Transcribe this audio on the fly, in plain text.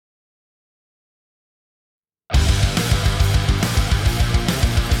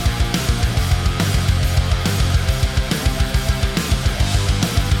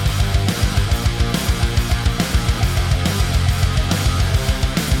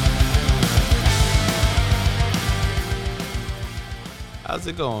How's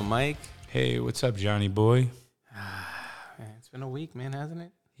it going, Mike? Hey, what's up, Johnny boy? Man, it's been a week, man, hasn't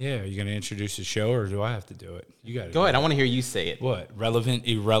it? Yeah, are you going to introduce the show, or do I have to do it? You got to Go ahead. I want to hear you say it. What? Relevant,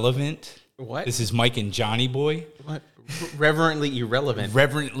 irrelevant? What? This is Mike and Johnny boy. What? Reverently irrelevant.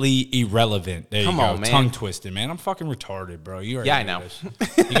 Reverently irrelevant. There Come you go. on, man. Tongue twisted, man. I'm fucking retarded, bro. You already Yeah, I know. this.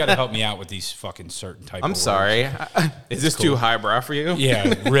 You got to help me out with these fucking certain type of I'm words. sorry. Is this cool. too highbrow for you?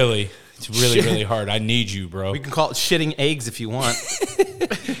 Yeah, really. It's really, really hard. I need you, bro. We can call it shitting eggs if you want.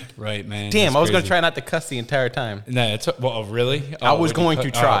 Right, man. Damn, That's I was going to crazy. try not to cuss the entire time. No, it's well, really. I was going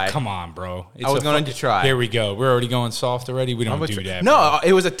to try. Oh, come on, bro. I was going to try. Here we go. We're already going soft already. We don't do that. No, bro.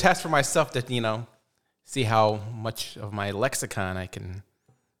 it was a test for myself to, see how much of my lexicon I can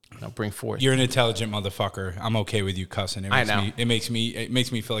bring forth. You're an intelligent motherfucker. I'm okay with you cussing. I know. It makes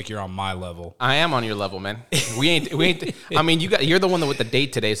me feel like you're on my level. I am on your level, man. We ain't. I mean, you're the one with the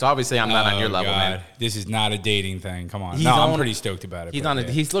date today, so obviously I'm not on your level, God. man. This is not a dating thing. Come on. He's I'm on- pretty stoked about it. He's but on yeah. it.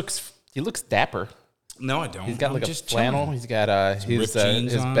 He looks dapper. No, I don't. He's got I'm like a just flannel. chilling. He's got his Ripped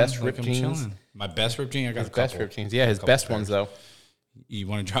jeans his on, best like ripped I'm jeans. chilling. My best ripped jeans. I got His a best couple. ripped jeans. Yeah, his Couple best pairs. ones though. You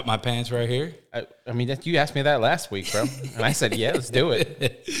want to drop my pants right here? I mean, you asked me that last week, bro, and I said, yeah, let's do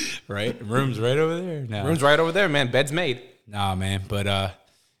it. Right? Room's right over there. No. Room's right over there, man. Bed's made. Nah, man. But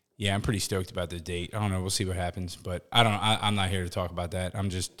yeah, I'm pretty stoked about the date. I don't know. We'll see what happens. But I'm not here to talk about that. I'm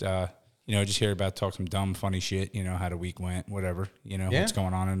just just here about talk some dumb, funny shit. How the week went, whatever. Yeah. What's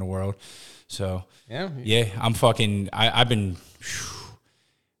going on in the world. So Yeah. I'm fucking. I've been.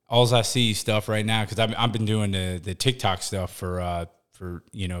 Alls I see stuff right now because I've been doing the TikTok stuff for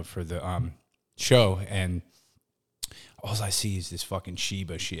the show, and alls I see is this fucking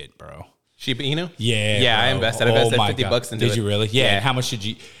Shiba shit, bro. Shiba Inu? Yeah, Yeah, bro. I invested. I invested my $50 God. into it. Did you really? Yeah. Yeah. And how much did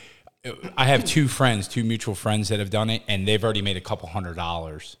you? I have two mutual friends that have done it, and they've already made a couple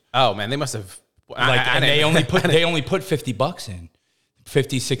 $100. Oh man, they must have. And they only put $50 in.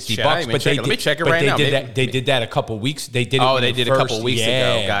 50, 60 Shit, I bucks, didn't even but check they it. Let me check it but right they now. did Maybe- that. They did that a couple weeks. They did. Oh, it they when did it a couple first- weeks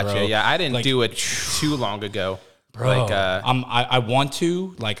ago. Gotcha. bro. Yeah, I didn't Like, do it too long ago. Bro, Like, I want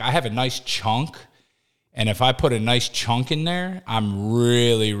to. Like, I have a nice chunk, and if I put a nice chunk in there, I'm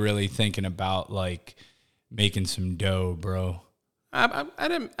really, really thinking about like making some dough, bro. I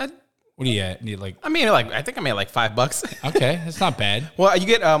didn't. What do you at? I think I made like $5. Okay, that's not bad. Well, you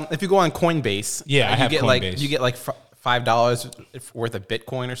get if you go on Coinbase. Yeah, I you have get Coinbase. you get like $5 worth of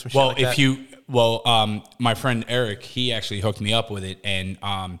Bitcoin or some shit like that. My friend Eric, he actually hooked me up with it, and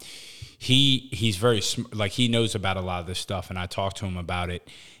he's very like he knows about a lot of this stuff, and I talked to him about it,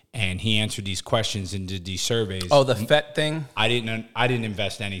 and he answered these questions and did these surveys. Oh, the FET thing. I didn't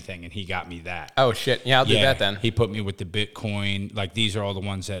invest anything, and he got me that. Oh shit! Yeah, I'll do that then. He put me with the Bitcoin. Like, these are all the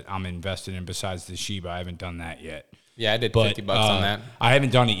ones that I'm invested in besides the Shiba. I haven't done that yet. Yeah, I did But $50 on that. I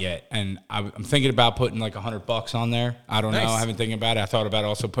haven't done it yet, and I'm thinking about putting like $100 on there. I don't know. Nice. I haven't thinking about it. I thought about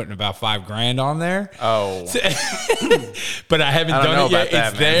also putting about $5,000 on there. Oh, But I haven't I don't done know it yet. about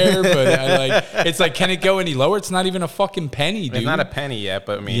that, It's man. there, but it's like, can it go any lower? It's not even a fucking penny, dude. it's not a penny yet,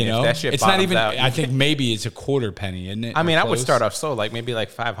 but I mean, if that shit it's not bottoms even. out, I think maybe it's a quarter penny, isn't it? I mean, Or I would close? start off slow, like maybe like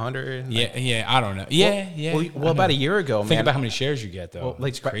 500. Yeah. I don't know. Yeah. Well, about a year ago, Think man. about how many shares you get, though.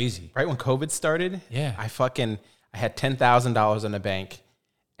 Like It's crazy. Right when COVID started, Yeah. I had $10,000 in the bank,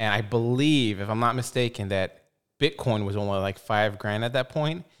 and I believe, if I'm not mistaken, that Bitcoin was only like $5,000 at that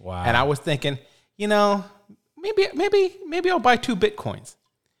point. Wow. And I was thinking, maybe I'll buy 2 Bitcoins,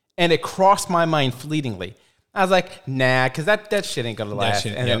 and it crossed my mind fleetingly. I was like, nah, because that shit ain't gonna last.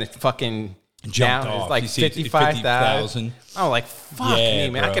 shit, And then yep. it fucking Jumped now off. it's like You see, it's 55,000. I'm like, fuck Yeah, me,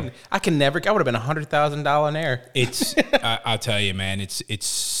 man. bro. I would have been $100,000 air. It's I'll tell you, man, it's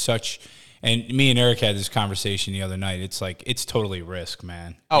such. And me and Eric had this conversation the other night. It's like, it's totally risk,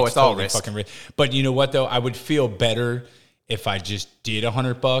 man. Oh, it's all totally risk. fucking risk. But you know what though? I would feel better if I just did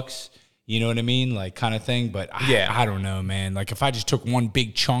 $100. You know what I mean? Like, kind of thing. But Yeah. I don't know, man. Like, if I just took one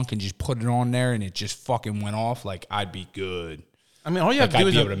big chunk and just put it on there and it just fucking went off, like, I'd be good. I mean, all you Like, have to do I'd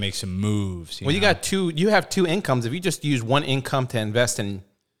is be able to make some moves. Well, you got two. You have 2 incomes. If you just use one income to invest in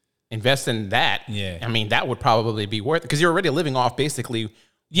that, Yeah. I mean, that would probably be worth it because you're already living off basically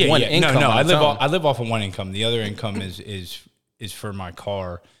Yeah, one yeah. income. No. on I its live own. I live off of one income. The other income is for my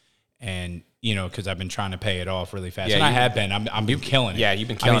car, and because I've been trying to pay it off really fast. Yeah, and I you- have been. I'm killing it. Yeah, you've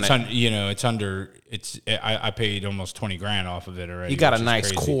been killing I paid almost $20,000 off of it already. You got a which is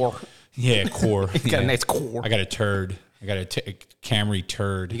nice crazy. core. Yeah, core. You got a nice core. I got a turd. I got a Camry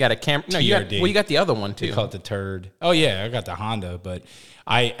turd. You got a Camry. No, you got. TRD. Well, you got the other one They too. call it the turd. Oh yeah, I got the Honda, but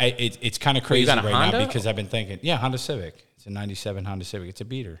it's kind of crazy got a right Honda? now because I've been thinking, Honda Civic. It's a '97 Honda Civic. It's a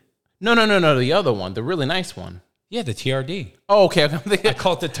beater. No, the other one, the really nice one. Yeah, the TRD. Oh, okay. I'm thinking, I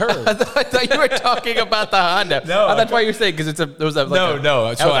call it the turd. I thought you were talking about the Honda. No, oh, that's why you were saying because there was a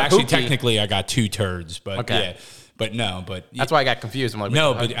no. So actually, hoopty. technically, I got 2 turds, but Okay. yeah, but no, but That's why I got confused. I'm like,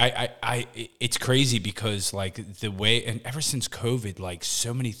 no, okay. but it's crazy because like the way, and ever since COVID, like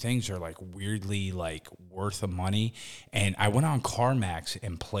so many things are like weirdly like worth of money. And I went on CarMax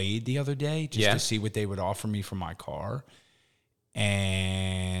and played the other day just to see what they would offer me for my car,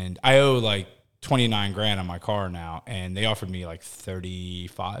 and I owe like 29 grand on my car now, and they offered me like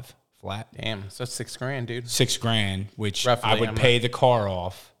 35 flat. Damn, so that's $6,000, dude. 6 grand, which Roughly, I would I'm pay the car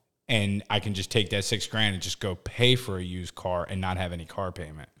off, and I can just take that 6 grand and just go pay for a used car and not have any car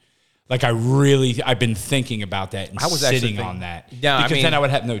payment. Like I've been thinking about that and I was sitting on that. Yeah, because then I would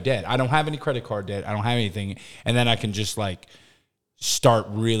have no debt. I don't have any credit card debt. I don't have anything, and then I can just like start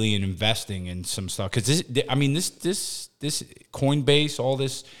really investing in some stuff. Because this Coinbase, all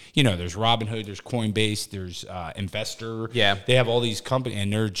this, there's Robinhood, there's Coinbase, there's Investor. Yeah. They have all these companies,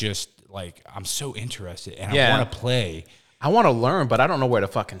 and they're just like, I'm so interested, and I want to play. I want to learn, but I don't know where to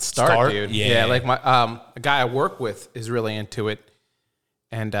fucking start, dude. Yeah. Like my a guy I work with is really into it,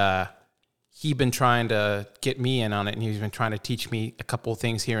 and he's been trying to get me in on it, and he's been trying to teach me a couple of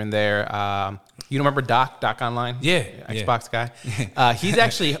things here and there. You remember Doc Online? Yeah. Xbox guy. He's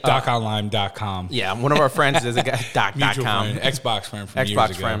actually DocOnline.com. Yeah, one of our friends is a guy, Doc.com. Friend, Xbox friend from Xbox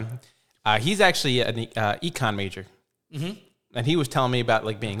years ago. friend. He's actually an econ major. Mm-hmm. And he was telling me about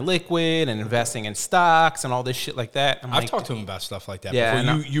like being liquid and investing in stocks and all this shit like that. I've talked to him about stuff like that Yeah,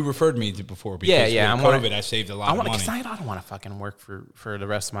 before. You referred me to before because with COVID, I saved a lot of money. Because I don't want to fucking work for the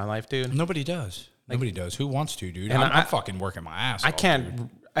rest of my life, dude. Nobody does. Nobody does. Who wants to, dude? I'm fucking working my ass off. I can't. Dude.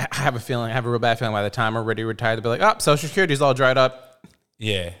 I have a real bad feeling by the time I'm ready to retire, to be like, oh, Social Security's all dried up.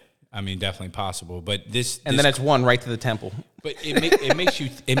 Yeah. I mean, definitely possible. But and then it's one right to the temple. But it makes you,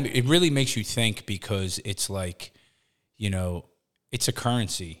 it really makes you think, because it's like, it's a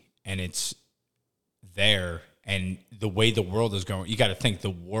currency and it's there. And the way the world is going, you got to think the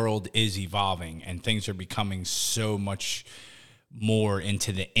world is evolving and things are becoming so much more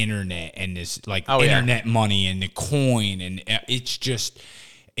into the internet and this like internet money and the coin. And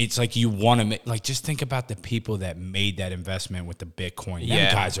it's like you want to make, like, just think about the people that made that investment with the Bitcoin. Yeah.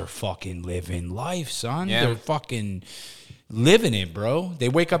 Them guys are fucking living life, son. Yeah. They're fucking living it, bro. They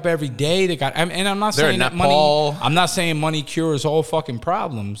wake up every day. They got, and I'm not saying that money, I'm not saying money cures all fucking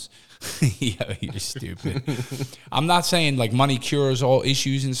problems. Yeah, you're stupid. I'm not saying like money cures all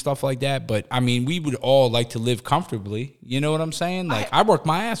issues and stuff like that, but I mean, we would all like to live comfortably. You know what I'm saying? Like, I work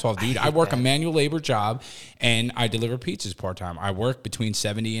my ass off, dude. I work a manual labor job and I deliver pizzas part-time. I work between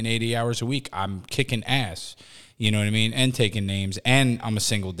 70 and 80 hours a week. I'm kicking ass. You know what I mean? And taking names. And I'm a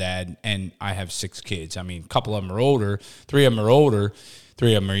single dad and I have 6 kids. I mean, a couple of them are older. 3 of them are older.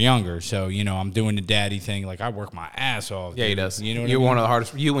 3 of them are younger. So, I'm doing the daddy thing. Like, I work my ass off. Yeah, dude. he does. You know what You're I mean? one of the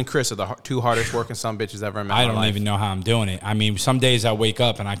hardest. You and Chris are the 2 hardest working some bitches ever met. I don't even know how I'm doing it. I mean, some days I wake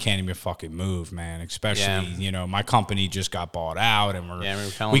up and I can't even fucking move, man. Especially, my company just got bought out and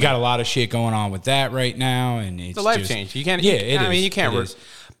we got a lot of shit going on with that right now. And it's a life change. You can't. You can't.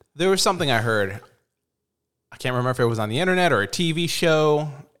 There was something I heard. I can't remember if it was on the internet or a TV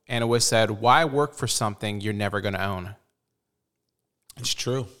show, and it was said, "Why work for something you're never going to own?" It's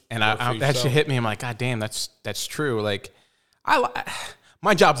true. And that shit hit me. I'm like, God damn, that's true. Like,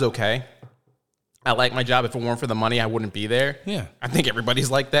 my job's okay. I like my job. If it weren't for the money, I wouldn't be there. Yeah. I think everybody's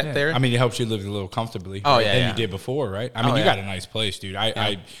like that there. I mean, it helps you live a little comfortably. Oh, right? yeah. Than you did before, right? I mean, you got a nice place, dude.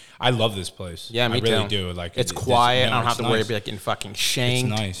 I love this place. Yeah, me too. I really do. Like, it's quiet. I don't have to worry about getting fucking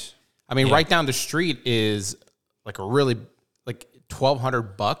shanked. It's nice. I mean, right down the street is like a really, like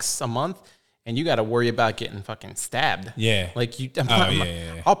 $1,200 a month. And you got to worry about getting fucking stabbed. Yeah. Like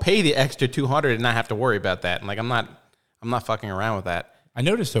I'll pay the extra $200 and not have to worry about that. And like I'm not fucking around with that. I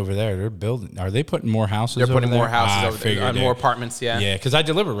noticed over there they're building. Are they putting more houses? They're putting more there? houses over there, more apartments. Yeah. Yeah, because I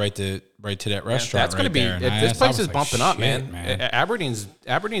deliver right to that restaurant. That's going to be. There, this place is bumping up, man.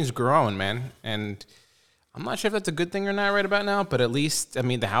 Aberdeen's growing, man, and I'm not sure if that's a good thing or not right about now, but at least, I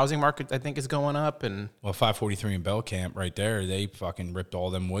mean, the housing market, I think, is going up. And 543 in Bell Camp right there, they fucking ripped all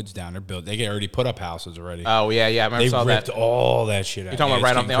them woods down. They already put up houses already. Oh, yeah. I remember saw that. They ripped all that shit out. You're talking about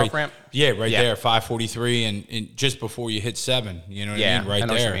right off the off-ramp? Yeah, there, 543, and just before you hit 7, you know what I mean? Right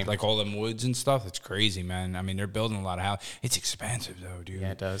there. Like all them woods and stuff. It's crazy, man. I mean, they're building a lot of houses. It's expensive, though, dude.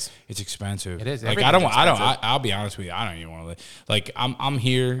 Yeah, it does. It's expensive. It is. Like, I'll be honest with you. I don't even want to live. Like, I'm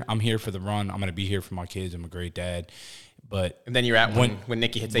here for the run. I'm going to be here for my kids. I'm a great dad. But and then you're at when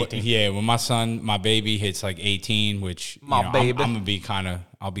Nikki hits 18. Yeah, when my baby hits like 18, which baby. I'll be kind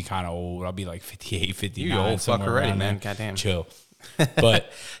of old. I'll be like 58, 59. You old fuck already, man. Goddamn. Chill.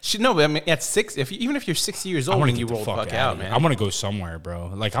 But No, but I mean, at even if you're 60 years old and you roll the fuck out, man. I want to go somewhere,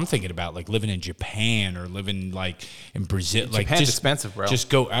 bro. Like I'm thinking about like living in Japan or living like in Brazil. Japan's like just expensive, bro. Just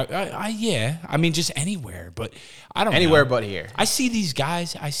go. Yeah. I mean, just anywhere. But I don't Anywhere know. but here. I see these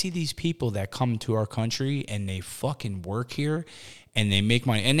guys. I see these people that come to our country and they fucking work here, and they make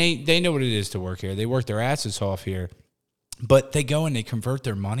money, and they know what it is to work here. They work their asses off here. But they go and they convert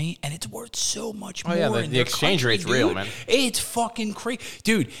their money, and it's worth so much more. Oh, yeah, the exchange rate's real, man. It's fucking crazy.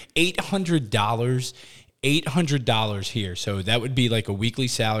 Dude, $800 here. So that would be like a weekly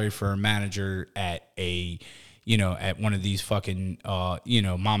salary for a manager at at one of these fucking,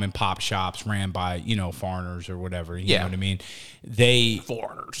 mom and pop shops ran by, foreigners or whatever. You know what I mean?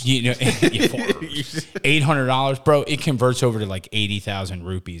 Foreigners. Foreigners. $800, bro. It converts over to like 80,000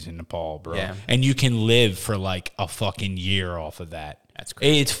 rupees in Nepal, bro. Yeah. And you can live for like a fucking year off of that. That's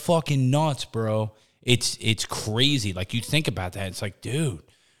crazy. It's fucking nuts, bro. It's crazy. Like you think about that. It's like, dude,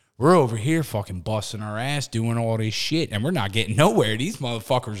 we're over here fucking busting our ass doing all this shit, and we're not getting nowhere. These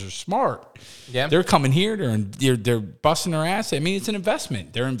motherfuckers are smart. Yeah. They're coming here. They're busting their ass. I mean, it's an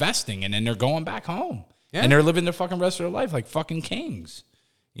investment. They're investing, and then they're going back home. Yeah. And they're living their fucking rest of their life like fucking kings.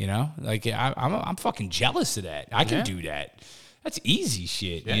 Like I'm fucking jealous of that. I can do that. That's easy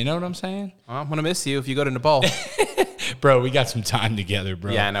shit. Yeah. You know what I'm saying? Well, I'm gonna miss you if you go to Nepal. Bro, we got some time together,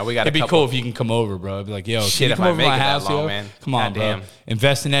 bro. Yeah, no, we got. It'd be cool if you can come over, bro. I'd be like, yo, shit, can you come over to my house, long, yo? Man. Come on, God bro.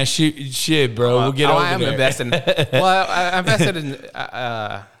 Invest in that shit, bro. We'll get over there. I am investing. Well, I invested in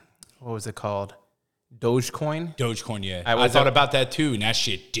what was it called? Dogecoin. Dogecoin, yeah. I thought about that too, and that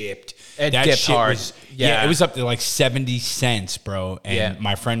shit dipped. That shit dipped hard. It was up to like 70 cents, bro. And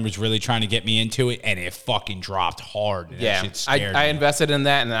my friend was really trying to get me into it, and it fucking dropped hard. And that shit scared me. I invested in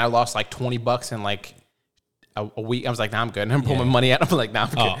that, and then I lost like $20 in like a week. I was like, nah, I'm good. And I'm pulling my money out. I'm like, nah, I'm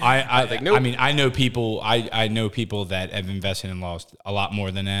good. I was like, nope. I mean, I know people that have invested and lost a lot more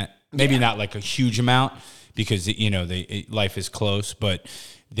than that. Maybe not like a huge amount because life is close, but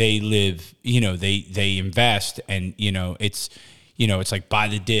they live, they invest, and it's like buy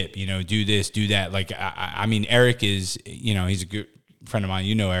the dip, do this, do that. Like I mean, Eric is, he's a good friend of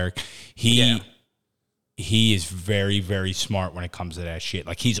mine. Eric. He is very, very smart when it comes to that shit.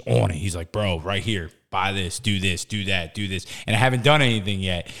 Like he's on it. He's like, bro, right here, buy this, do that, do this. And I haven't done anything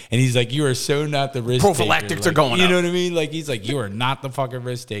yet. And he's like, you are so not the risk Prophylactics taker. are going up. You know what I mean? Like he's like, you are not the fucking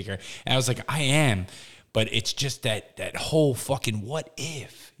risk taker. And I was like, I am. But it's just that whole fucking what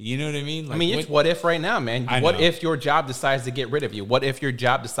if. You know what I mean? Like, it's what if right now, man. What if your job decides to get rid of you? What if your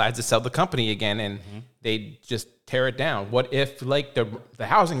job decides to sell the company again and they just tear it down? What if like the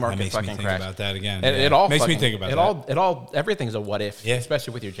housing market fucking crashed? Makes me think about that again. It all makes me think about that. Everything's a what if,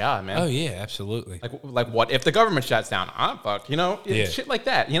 especially with your job, man. Oh yeah, absolutely. Like what if the government shuts down? I'm fucked. Shit like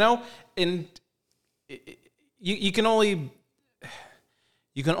that. And you can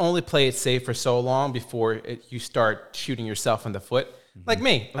only play it safe for so long before you start shooting yourself in the foot. Mm-hmm. Like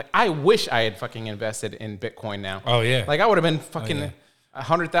me. Like I wish I had fucking invested in Bitcoin now. Oh yeah. Like I would have been fucking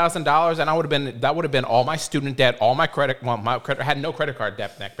 $100,000, and that would have been all my student debt, all my credit. Well, my credit had no credit card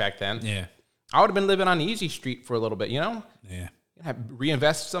debt back then. Yeah. I would have been living on Easy Street for a little bit. Yeah.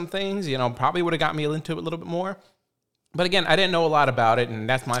 Reinvest some things. Probably would have got me into it a little bit more. But again, I didn't know a lot about it, and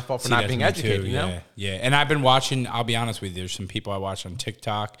that's my fault for not being educated. Yeah. And I've been watching. I'll be honest with you. There's some people I watch on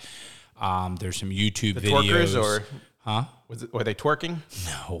TikTok. There's some YouTube videos. Twerkers were they twerking?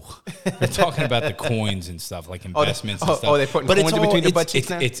 No, they're talking about the coins and stuff, like investments and stuff. Oh, they're putting coins in between the butt cheeks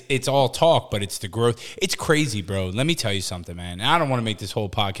now? It's all talk, but it's the growth. It's crazy, bro. Let me tell you something, man. And I don't want to make this whole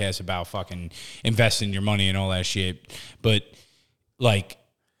podcast about fucking investing your money and all that shit, but like,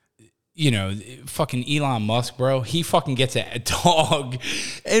 fucking Elon Musk, bro. He fucking gets a dog,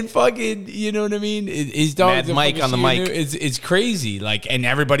 and fucking, you know what I mean? His dog, Mike on the mic. It's crazy. Like, and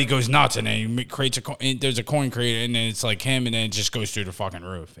everybody goes nuts, and then he creates there's a coin creator, and then it's like him, and then it just goes through the fucking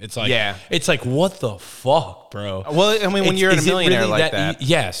roof. It's like, it's like, what the fuck, bro? Well, I mean, when you're a millionaire really like that.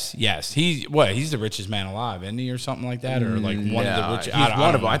 Yes. He's the richest man alive, isn't he, or something like that, or like one of the richest. He's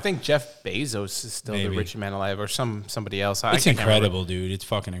one of them. I think Jeff Bezos is still the richest man alive, or somebody else. It's incredible, dude. It's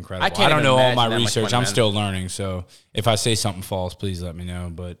fucking incredible. I don't know all my research. I'm still learning, so if I say something false, please let me know.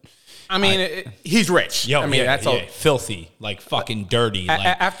 But I mean, he's rich. That's all filthy, like fucking dirty. Like,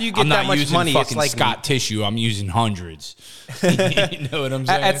 after you get that much money, fucking it's like Scott tissue. I'm using hundreds. You know what I'm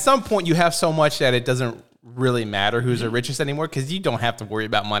saying? At some point, you have so much that it doesn't really matter who's the richest anymore, because you don't have to worry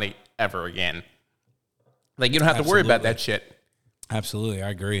about money ever again. Like you don't have to worry about that shit. Absolutely,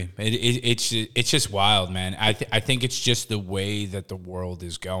 I agree. It's just wild, man. I think it's just the way that the world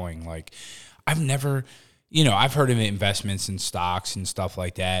is going. Like, I've never, I've heard of investments in stocks and stuff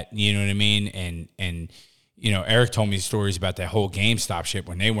like that. You know what I mean? And Eric told me stories about that whole GameStop shit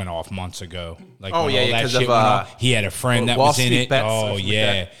when they went off months ago. Like, Oh, when yeah, all yeah, that 'cause shit of, went off. He had a friend that Wall was in Street it. bets, Oh, something like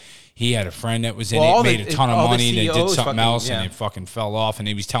yeah. that. He had a friend that was in Well, it, made a ton of all the money, and then did CEOs something fucking, else, yeah. and it fucking fell off. And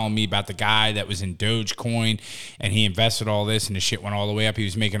he was telling me about the guy that was in Dogecoin, and he invested all this, and the shit went all the way up. He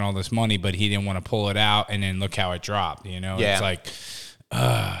was making all this money, but he didn't want to pull it out, and then look how it dropped. Yeah. It's like,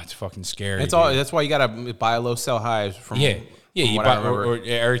 it's fucking scary. It's all. That's why you gotta buy low, sell high. From Yeah. You what buy, I remember. or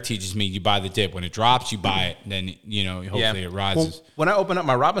Eric teaches me, you buy the dip. When it drops, you buy it. Then, hopefully it rises. Well, when I opened up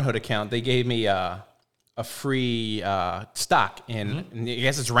my Robinhood account, they gave me a free stock in. And I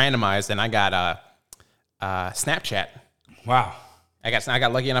guess it's randomized, and I got Snapchat. Wow. I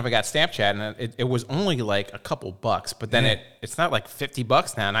got lucky enough. I got Snapchat, and it was only like a couple bucks. But then it's not like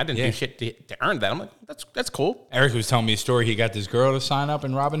 $50 now, and I didn't do shit to earn that. I'm like, that's cool. Eric was telling me a story. He got this girl to sign up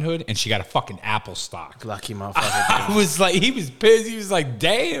in Robinhood, and she got a fucking Apple stock. Lucky motherfucker. I was like, he was pissed. He was like,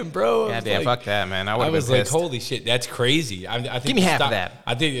 damn, bro. Yeah, damn, fuck that, man. I was been like, pissed. holy shit, that's crazy. I think Give me the half of stock, that.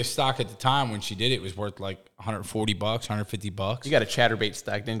 I think the stock at the time when she did it was worth like $140, $150. You got a Chatterbait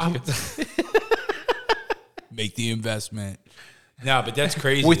stock, didn't you? Make the investment. No, but that's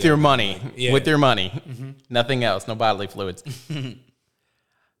crazy. With your money. Yeah. With your money. Nothing else. No bodily fluids.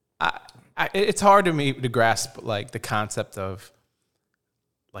 It's hard to me to grasp like the concept of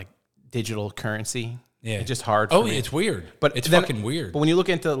like digital currency. Yeah. It's just hard for me. It's weird. But it's then- fucking weird. But when you look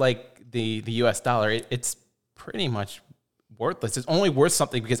into like the US dollar, it's pretty much worthless. It's only worth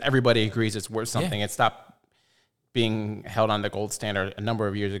something because everybody agrees it's worth something. Yeah. It stopped being held on the gold standard a number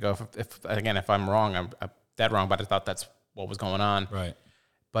of years ago. If I'm wrong, I'm dead wrong, but I thought that's what was going on. Right.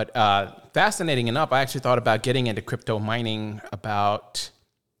 But fascinating enough, I actually thought about getting into crypto mining about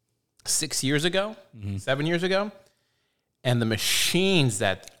 6 years ago, 7 years ago. And the machines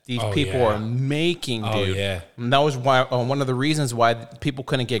that these people are making, dude. Oh, yeah. And that was why one of the reasons why people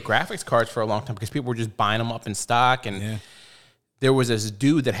couldn't get graphics cards for a long time, because people were just buying them up in stock. And there was this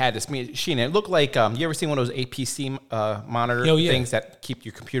dude that had this machine. It looked like, you ever seen one of those APC monitor things that keep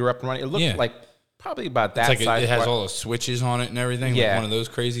your computer up and running? It looked like probably about that size. It has all the switches on it and everything. Yeah. Like one of those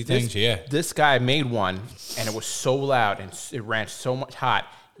crazy things. This guy made one, and it was so loud and it ran so much hot,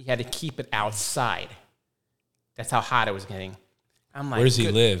 he had to keep it outside. That's how hot it was getting. I'm like, Where does he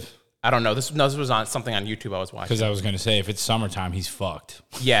live? I don't know. This was on something on YouTube I was watching. Because I was going to say, if it's summertime, he's fucked.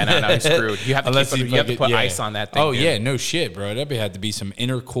 Yeah, no, he's screwed. You have to put ice on that thing. Oh, dude. yeah, no shit, bro. That'd had to be some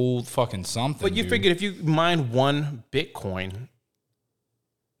intercooled fucking something. But you figured if you mine one Bitcoin,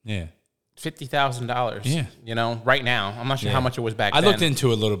 $50,000. Yeah. Right now. I'm not sure how much it was back then. I looked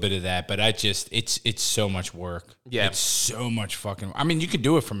into a little bit of that, but it's so much work. Yeah. It's so much fucking. I mean, you could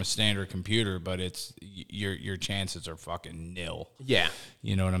do it from a standard computer, but it's your chances are fucking nil. Yeah.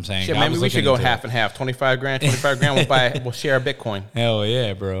 You know what I'm saying? Shit, maybe we should go half and half. 25 grand. We'll share a Bitcoin. Hell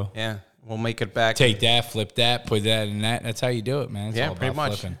yeah, bro. Yeah. We'll make it back. Take that, flip that, put that in that. That's how you do it, man. It's all pretty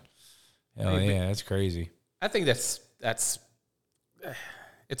about much. flipping. Hell yeah, that's crazy. I think that's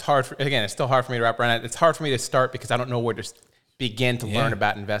it's hard for, again, it's still hard for me to wrap around it. It's hard for me to start because I don't know where to begin to learn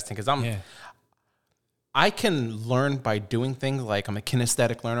about investing, because I can learn by doing things. Like, I'm a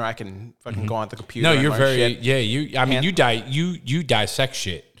kinesthetic learner. I can fucking go on the computer. No, and you're learn very shit. you dissect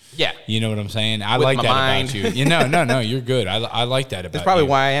shit. Yeah. You know what I'm saying? I With like my that mind. about you. No, you're good. I like that about you. That's probably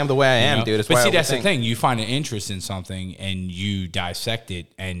why I am the way I am, dude. It's But why see, I that's the think. thing. You find an interest in something and you dissect it,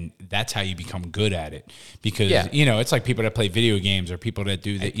 and that's how you become good at it. Because, it's like people that play video games or people that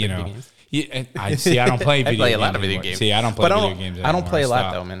do that, games. I see. I don't play video games. I play a lot of video anymore. games. See, I don't play But video games anymore. I don't play a lot,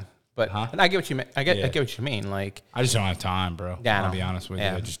 Stop. though, man. But and I get what you mean. I get what you mean. Like, I just don't have time, bro. Yeah, I'll be honest with you.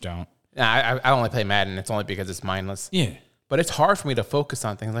 I just don't. I only play Madden. It's only because it's mindless. Yeah. But it's hard for me to focus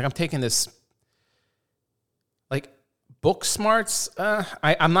on things. Like, I'm taking this, like, book smarts.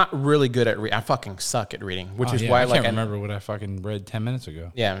 I'm not really good at reading. I fucking suck at reading, which is why, I like, can't remember what I fucking read 10 minutes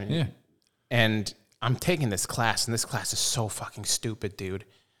ago. Yeah. And I'm taking this class, and this class is so fucking stupid, dude.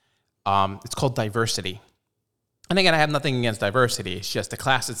 It's called diversity. And again, I have nothing against diversity. It's just the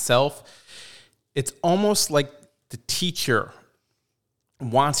class itself. It's almost like the teacher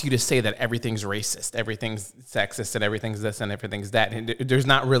wants you to say that everything's racist, everything's sexist, and everything's this and everything's that. And there's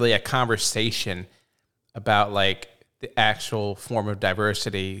not really a conversation about, like, the actual form of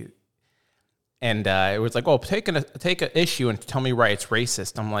diversity. And it was like, take an issue and tell me why it's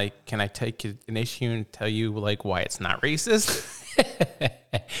racist. I'm like, can I take an issue and tell you, like, why it's not racist?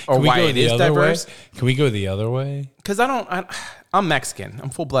 Or why it is diverse? Can we go the other way? Because I'm Mexican.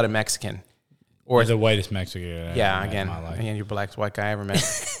 I'm full-blooded Mexican. Or the whitest Mexican. Again, you're the blackest white guy I ever met.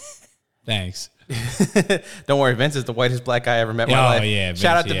 Thanks. Don't worry, Vince is the whitest black guy I ever met in my life. Yeah, Vince,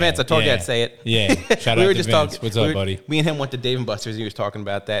 shout out to Vince. I told you I'd say it. Yeah, shout out to Vince. What's up, buddy? Me and him went to Dave & Buster's. And he was talking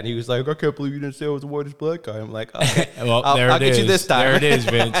about that, and he was like, "I can't believe you didn't say I was the whitest black guy." I'm like, "Okay, well, I'll get you this time." There it is,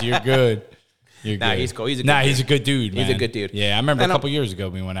 Vince. You're good. You're good. He's cool. He's a good dude. He's a good dude. Yeah, I remember a couple years ago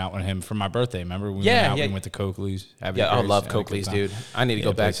we went out with him for my birthday. Remember we went to Coakley's. Yeah, I love Coakley's, dude. I need to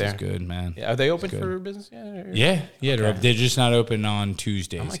go back there. It's good, man. Yeah, are they open for business? Yeah. They're just not open on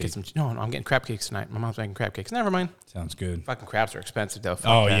Tuesdays. I might get some. No, I'm getting crab cakes tonight. My mom's making crab cakes. Never mind. Sounds good. Fucking crabs are expensive though.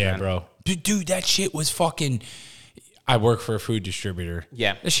 Bro. Dude, that shit was fucking. I work for a food distributor.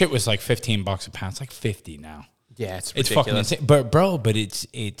 Yeah, this shit was like $15 a pound. It's like 50 now. Yeah, it's fucking insane. But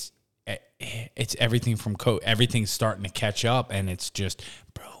it's everything from everything's starting to catch up, and it's just,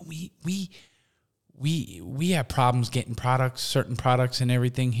 bro, we have problems getting certain products and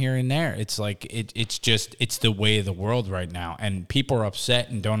everything here and there. It's like it's the way of the world right now, and people are upset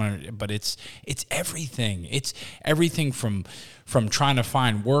and but it's everything. It's everything from trying to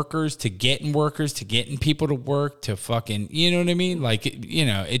find workers to getting people to work to fucking, you know what I mean? Like,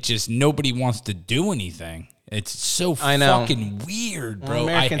 it just, nobody wants to do anything. It's so fucking weird, bro.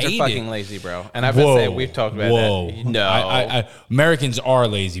 Americans I hate are fucking lazy, bro. And I've been saying, we've talked about that. No. Americans are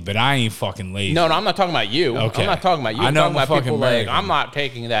lazy, but I ain't fucking lazy. No, I'm not talking about you. Okay. I'm not talking about you. I'm talking about people American. Like, I'm not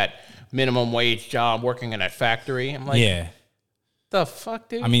taking that minimum wage job working in a factory. I'm like, yeah. The fuck,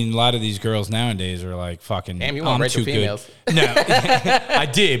 dude? I mean, a lot of these girls nowadays are like fucking. Damn, you want racial females? No, I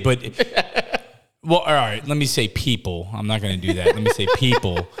did, but well, all right. Let me say people. I'm not going to do that. Let me say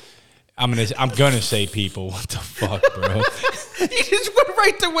people. I'm gonna say people. What the fuck, bro? You just went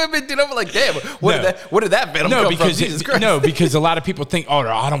right to women, dude. I'm like, damn. Where did that venom come from? Jesus Christ. No, because a lot of people think, oh,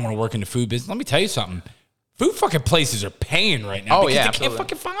 I don't want to work in the food business. Let me tell you something. Food fucking places are paying right now. Because they can't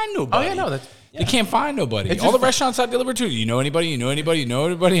fucking find nobody. Oh yeah, no, they can't find nobody. All the restaurants I deliver to, you know anybody?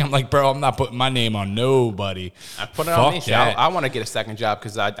 I'm like, bro, I'm not putting my name on nobody. I put it on me. I want to get a second job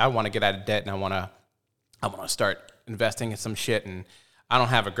because I want to get out of debt, and I want to start investing in some shit. And I don't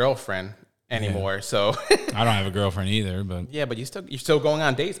have a girlfriend anymore, so I don't have a girlfriend either. But yeah, but you're still going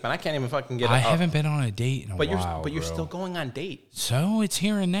on dates, man. I can't even fucking get. I haven't been on a date in a while. But you're still going on dates. So it's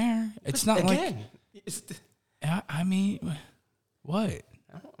here and there. It's not again. I mean, what?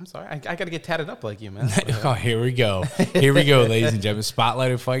 I'm sorry. I got to get tatted up like you, man. Oh, here we go. Here we go, ladies and gentlemen.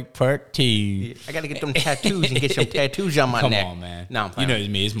 Spotlight of Fight Part 2. I got to get them tattoos and get some tattoos on my neck. Come on, man. No, you know it's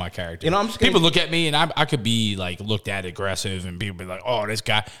me. It's my character. You know, I'm just people look at me and I could be like looked at aggressive and people be like, "Oh, this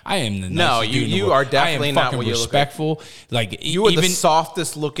guy." I am the nicest dude. You are definitely not what you respectful. Like you are the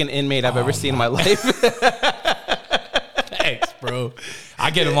softest looking inmate I've ever seen in my life. Thanks, bro. I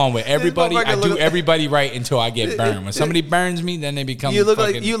get along with everybody. I do everybody right until I get burned. When somebody burns me, then they become. You look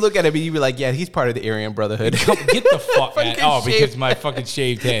at it and you be like, yeah, he's part of the Aryan Brotherhood. Get the fuck out! Oh, because my fucking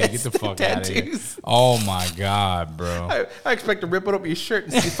shaved head. Get the fuck out of here! Oh my god, bro! I expect to rip it up your shirt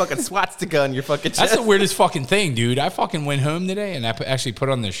and see fucking swastika on your fucking chest. That's the weirdest fucking thing, dude. I fucking went home today and I actually put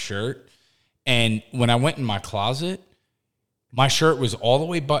on this shirt, and when I went in my closet, my shirt was all the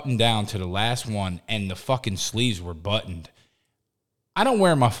way buttoned down to the last one, and the fucking sleeves were buttoned. I don't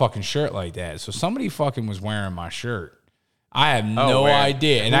wear my fucking shirt like that. So somebody fucking was wearing my shirt. I have no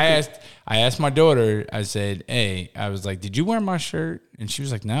idea. And I asked my daughter, I said, hey, I was like, did you wear my shirt? And she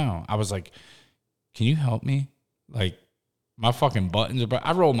was like, no. I was like, can you help me? Like, my fucking buttons are,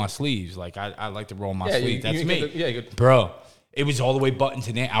 I roll my sleeves. Like, I like to roll my sleeves. That's me. Bro, it was all the way buttoned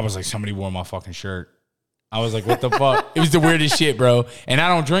to the I was like, somebody wore my fucking shirt. I was like, what the fuck? It was the weirdest shit, bro. And I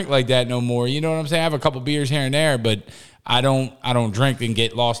don't drink like that no more. You know what I'm saying? I have a couple beers here and there, but I don't drink and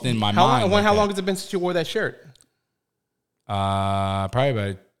get lost in my mind. How long has it been since you wore that shirt? Probably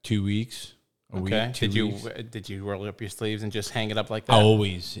about 2 weeks. Okay. Did you roll up your sleeves and just hang it up like that?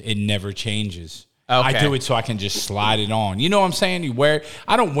 Always. It never changes. Okay. I do it so I can just slide it on. You know what I'm saying?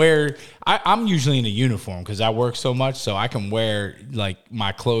 I'm usually in a uniform because I work so much, so I can wear like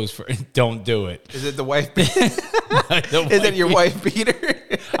my clothes for. Don't do it. Is it the wife beater? Is it your wife beater?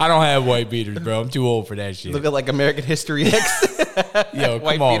 I don't have white beaters, bro. I'm too old for that shit. Look at like American History X. Yo,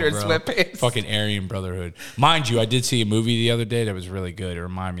 white come on, beater bro. and sweatpants. Fucking Aryan Brotherhood. Mind you, I did see a movie the other day that was really good. It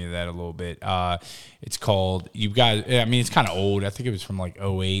reminded me of that a little bit. It's called, you guys, I mean, it's kind of old. I think it was from like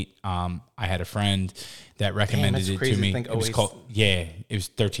 2008. I had a friend that recommended it to me. It was called, it was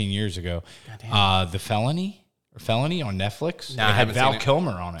 13 years ago. The Felony on Netflix. Nah, it had Val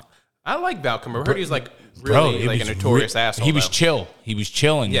Kilmer on it. I like Val Kilmer. I heard he's like really like a notorious asshole. He was chill. He was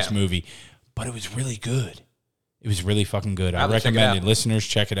chill in this movie, but it was really good. It was really fucking good. I recommend it. Listeners,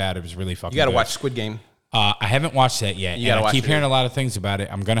 check it out. It was really fucking good. You got to watch Squid Game. I haven't watched that yet. I keep hearing a lot of things about it.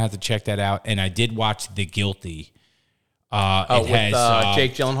 I'm going to have to check that out. And I did watch The Guilty. It has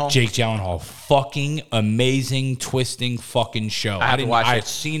Jake Gyllenhaal. Jake Gyllenhaal, fucking amazing, twisting, fucking show. I didn't watch it. I'd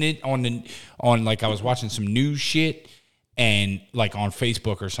seen it on like I was watching some news shit and like on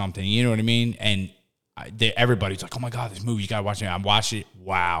Facebook or something. You know what I mean? And everybody's like, "Oh my god, this movie, you gotta watch it." I watched it.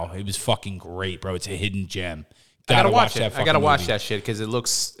 Wow, it was fucking great, bro. It's a hidden gem. I gotta watch it. I gotta watch that shit because it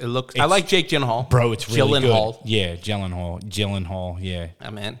looks. I like Jake Gyllenhaal, bro. It's really Gyllenhaal. Good. Yeah, Gyllenhaal. Yeah,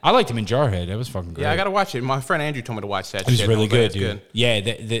 man. I liked him in Jarhead. That was fucking great. Yeah, I gotta watch it. My friend Andrew told me to watch that. It was shit. really good, dude. Good.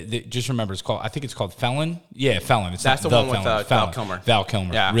 Yeah, just remember, I think it's called Felon. Yeah, Felon. That's the one with Val Kilmer. Val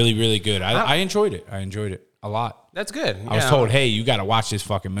Kilmer. Yeah, really, really good. I enjoyed it. I enjoyed it a lot. That's good. I was told, hey, you got to watch this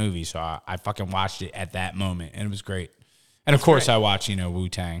fucking movie, so I fucking watched it at that moment, and it was great. And of course, I watched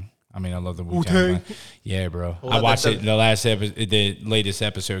Wu-Tang. I mean, I love the Wu-Tang. Yeah, bro. I watched it. The latest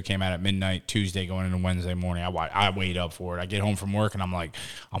episode came out at midnight Tuesday, going into Wednesday morning. I wait up for it. I get home from work and I'm like,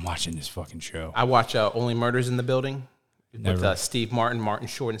 I'm watching this fucking show. I watch Only Murders in the Building with Steve Martin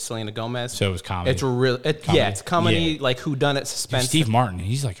Short, and Selena Gomez. So it was comedy. It's it's comedy, like whodunit suspense. Dude, Steve Martin,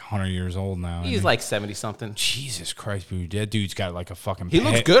 he's like 100 years old now. He's like 70 something. Jesus Christ, dude. That dude's got like a fucking. He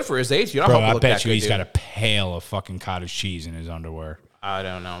looks good for his age. Bro, I bet you he's got a pail of fucking cottage cheese in his underwear. I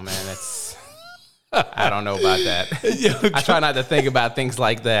don't know, man. That's. I don't know about that. I try not to think about things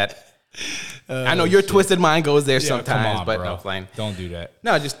like that. I know your twisted mind goes there sometimes, but no, Flame. Don't do that.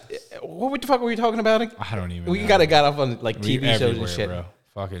 No, just what the fuck were we talking about? I don't even. We got off on like TV shows and shit. Bro.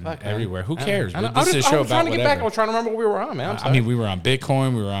 Fucking everywhere. Who cares? I was trying to get back. I was trying to remember what we were on, man. I mean, we were on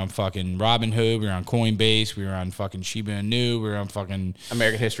Bitcoin. We were on fucking Robinhood. We were on Coinbase. We were on fucking Shiba Inu. We were on fucking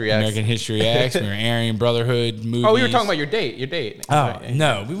American History X. We were Aryan Brotherhood movies. Oh, we were talking about your date. Oh,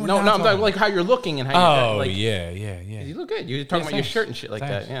 no. We were no, I'm talking like how you're looking and how you're yeah. You look good. You were talking about your shirt and shit like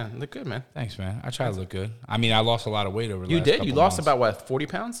that. Yeah, look good, man. Thanks, man. I try to look good. I mean, I lost a lot of weight over the last couple You lost about, what, 40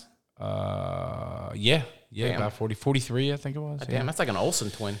 pounds? Yeah. Yeah, about 43, I think it was. Damn, that's like an Olsen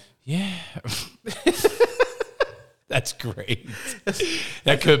twin. Yeah. That's great.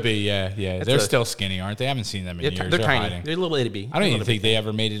 That could be, yeah. They're still skinny, aren't they? I haven't seen them in years. They're tiny. Hiding. They're a little itty. I don't even think they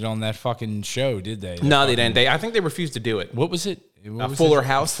ever made it on that fucking show, did they? No, they didn't. I think they refused to do it. What was it? Fuller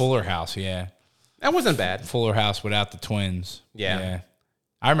House? Fuller House, yeah. That wasn't bad. Fuller House without the twins. Yeah.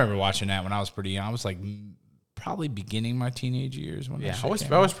 I remember watching that when I was pretty young. I was like probably beginning my teenage years when I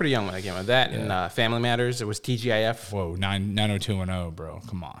was pretty young when I came out. That and Family Matters. It was TGIF. Whoa, 90210, bro.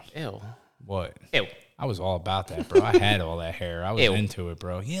 Come on. Ew. What? Ew. I was all about that, bro. I had all that hair. I was into it,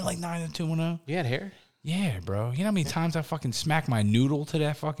 bro. Yeah, like 90210. You had hair? Yeah, bro. You know how many times I fucking smacked my noodle to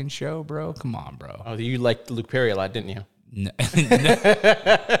that fucking show, bro? Come on, bro. Oh, you liked Luke Perry a lot, didn't you? No.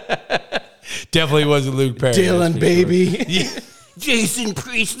 Definitely wasn't Luke Perry. Dylan, baby. Yeah. Jason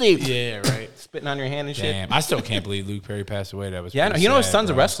Priestley. Yeah, right. Spitting on your hand and shit. Damn, I still can't believe Luke Perry passed away. That was I know. You know his son's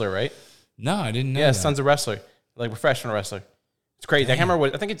a wrestler, right? No, I didn't know. Yeah, his son's a wrestler, like a professional wrestler. It's crazy. Damn. I can't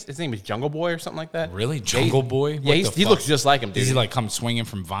remember I think his name is Jungle Boy or something like that. Really? Jungle Boy? Yeah, he looks just like him, dude. Does he like come swinging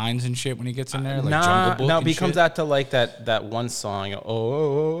from vines and shit when he gets in there? Like Jungle Book? No, he comes out to like that one song.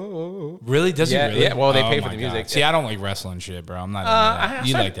 Oh. Really? Does he really? Yeah, well, they pay for the music. See, I don't like wrestling shit, bro. I'm not into that.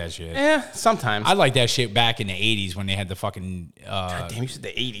 You like that shit. Yeah, sometimes. I like that shit back in the 80s when they had the fucking... God damn, you said the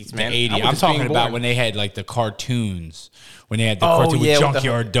 80s, man. The 80s. I'm talking about when they had like the cartoons. When they had the cartoon with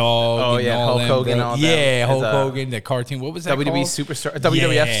Junkyard Dog. Oh, yeah, Hulk Hogan and all that. Yeah, Hulk Hogan, the cartoon. What was that WWE Superstar,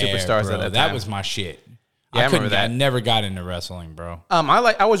 WWF Superstars at that time. That was my shit. Yeah, I remember that. I never got into wrestling, bro.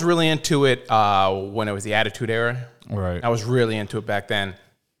 I was really into it when it was the Attitude Era. Right. I was really into it back then.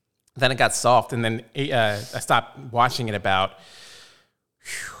 Then it got soft, and then I stopped watching it about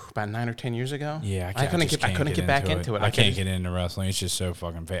 9 or 10 years ago. Yeah, I couldn't get back into it. I can't get into wrestling. It's just so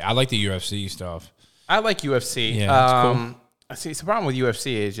fucking fake. I like the UFC stuff. I like UFC. Yeah, that's cool. See, the problem with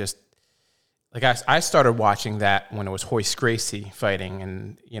UFC is just like I started watching that when it was Hoist Gracie fighting,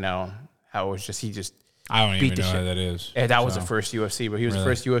 and you know how it was just I don't even know who that is. Yeah, that was the first UFC, but he was the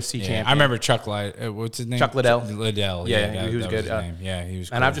first UFC champion. I remember Chuck what's his name? Chuck Liddell. Liddell. Yeah, he was good. Yeah, he was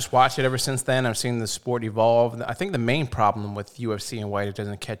cool. And I've just watched it ever since then. I've seen the sport evolve. I think the main problem with UFC and why it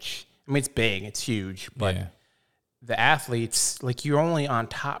doesn't catch. I mean, it's big, it's huge, but the athletes, like, you're only on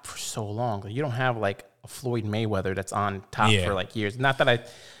top for so long. Like, you don't have like a Floyd Mayweather that's on top for like years. Not that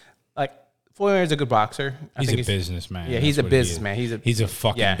Floyd Mayweather's a good boxer. He's a businessman. Yeah, he's a businessman. He's a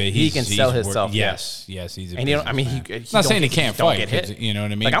fucking he can sell himself. Yes, he's a and he's not saying he can't fight. Get hit. You know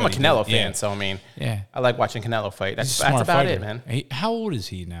what I mean? Like, I'm a Canelo fan, so I mean, I like watching Canelo fight. That's about it, man. How old is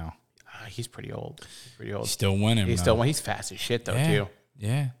he now? He's pretty old. He's still winning. He's fast as shit though too.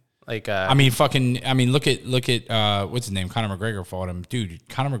 Yeah. Like, look at what's his name? Conor McGregor fought him, dude.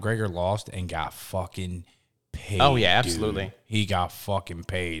 Conor McGregor lost and got fucking paid. Oh, yeah, absolutely. Dude. He got fucking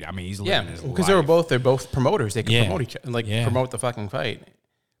paid. I mean, he's living his life. Because they're both promoters. They can promote each other, promote the fucking fight.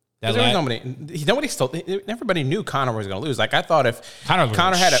 There was everybody knew Conor was going to lose. Like, I thought if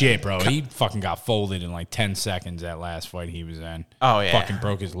Conor had shit, bro. He fucking got folded in like 10 seconds that last fight he was in. Oh, yeah. Fucking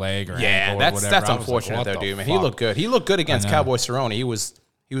broke his leg or ankle or whatever. That's unfortunate, though, dude, man. He looked good. He looked good against Cowboy Cerrone. He was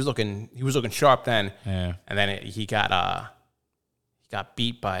looking sharp then. Yeah. And then he got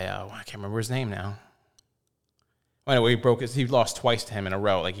beat by I can't remember his name now. Anyway, he lost twice to him in a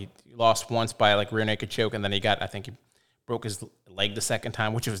row. Like, he lost once by like rear naked choke, and then he broke his leg the second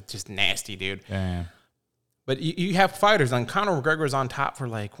time, which was just nasty, dude. Yeah. But you have fighters, and Conor McGregor was on top for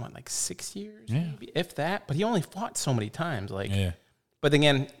like 6 years, maybe, if that. But he only fought so many times. But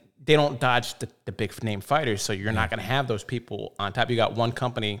again, they don't dodge the big name fighters, so you're not going to have those people on top. You got one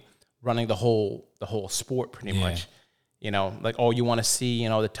company running the whole sport pretty much. You know, like, oh, you want to see,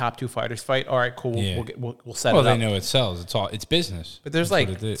 the top two fighters fight? All right, cool. We'll set it up. Well, they know it sells. It's business. But there's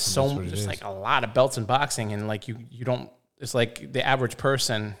there's like a lot of belts in boxing, and like you don't. It's like the average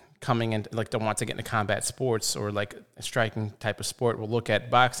person coming in, like, that wants to get into combat sports or like a striking type of sport will look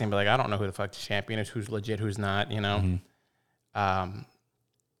at boxing and be like, I don't know who the fuck the champion is, who's legit, who's not, Mm-hmm.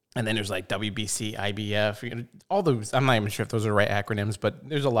 And then there's like WBC, IBF, all those. I'm not even sure if those are the right acronyms, but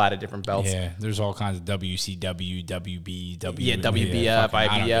there's a lot of different belts. Yeah, there's all kinds of WCW, WB, WBF,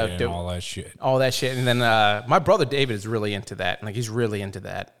 IBF, all that shit. All that shit. And then my brother David is really into that. Like, he's really into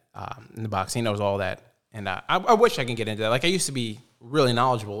that in the boxing. He knows all that. And I wish I can get into that. Like, I used to be really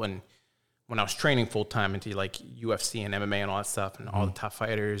knowledgeable, and when I was training full time into like UFC and MMA and all that stuff, and all the top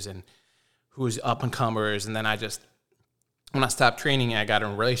fighters and who's up and comers, and then when I stopped training, I got in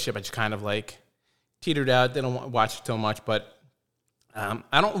a relationship. I just kind of like teetered out. Didn't watch it so much, but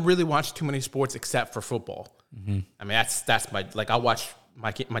I don't really watch too many sports except for football. Mm-hmm. I mean, that's my, like, I'll watch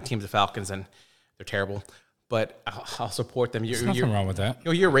my team's the Falcons, and they're terrible, but I'll support them. There's nothing wrong with that.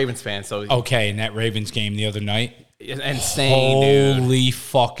 You're a Ravens fan, so okay. And that Ravens game the other night, insane. Holy dude.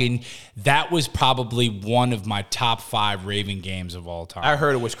 Fucking! That was probably one of my top 5 Raven games of all time. I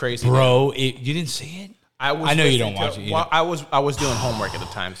heard it was crazy, bro. You didn't see it? I know you don't watch it. Well, I was doing homework at the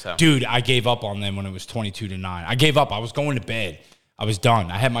time, so. Dude, I gave up on them when it was 22-9. I gave up. I was going to bed. I was done.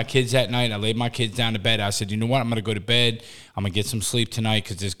 I had my kids that night. I laid my kids down to bed. I said, you know what? I'm going to go to bed. I'm going to get some sleep tonight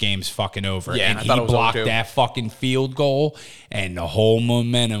because this game's fucking over. Yeah, and he blocked that fucking field goal, and the whole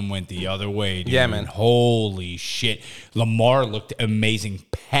momentum went the other way, dude. Yeah, man. Holy shit. Lamar looked amazing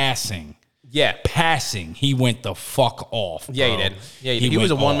passing. Yeah. Passing. He went the fuck off, bro. Yeah, he did. Yeah, he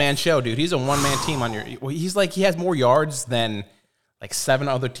was a one-man show, dude. He's a one-man team on your... He's like, he has more yards than like 7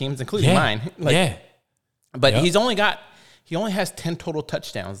 other teams, including mine. Like, but he only has 10 total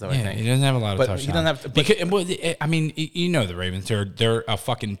touchdowns, though, I think. He doesn't have a lot of touchdowns. He doesn't have... Because, I mean, you know the Ravens. They're a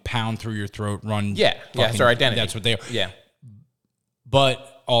fucking pound through your throat run. Yeah, it's their identity. That's what they are. Yeah. But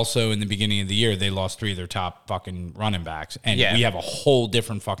also in the beginning of the year, they lost 3 of their top fucking running backs. And we have a whole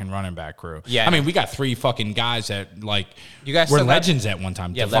different fucking running back crew. Yeah. I mean, we got 3 fucking guys that, like, you guys were legends at one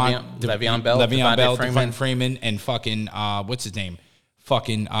time. Yeah, Le'Veon Bell. Le'Veon Bell, Devonta Freeman, and fucking, what's his name?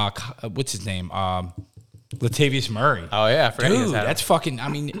 Latavius Murray. Oh, yeah. I forgot. Dude, that's fucking... I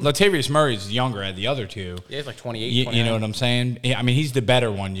mean, Latavius Murray is younger at the other two. Yeah, he's like 28, you know what I'm saying? Yeah, I mean, he's the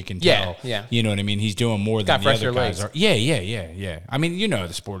better one, you can tell. Yeah. You know what I mean? He's doing more than the other guys are. Yeah. I mean, you know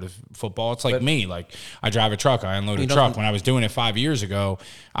the sport of football. It's like me. Like, I drive a truck. I unload a truck. When I was doing it 5 years ago,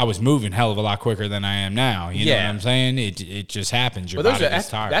 I was moving hell of a lot quicker than I am now. You know what I'm saying? It just happens. Your body gets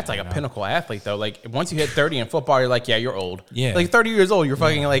tired. That's like a pinnacle athlete, though. Like, once you hit 30 in football, you're like, yeah, you're old. Yeah. Like, 30 years old, you're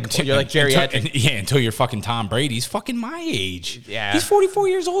fucking like, you're like geriatric. Until you're fucking Tom Brady. He's fucking my age. Yeah. He's 44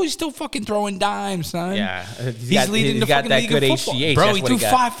 years old. He's still fucking throwing dimes, son. Yeah. He's leading the fucking league of football. HGH. Bro, he threw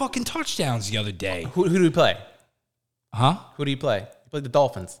 5 fucking touchdowns the other day. Who do you play? Huh? Who do you play? You played the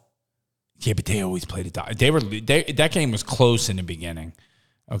Dolphins. Yeah, but they always played it. That game was close in the beginning.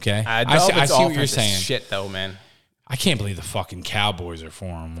 Okay? I see what you're saying. Shit, though, man. I can't believe the fucking Cowboys are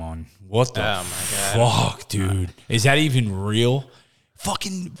 4-1. What the my God. fuck, dude? Is that even real?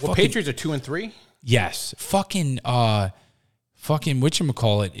 Fucking Patriots are 2-3? Yes. Fucking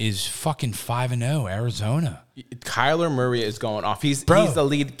whatchamacallit is fucking 5-0, Arizona. Kyler Murray is going off. He's the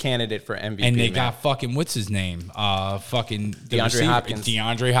lead candidate for MVP. And they got fucking, what's his name? Fucking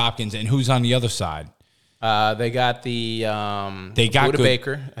DeAndre Hopkins. And who's on the other side? They got Budda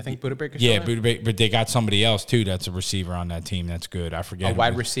Baker. I think Budda Baker. Yeah, Budda Baker, but they got somebody else too. That's a receiver on that team. That's good. I forget. A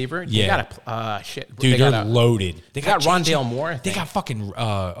wide receiver. Yeah. They got shit. Dude, they're loaded. They got Rondale Moore. They got fucking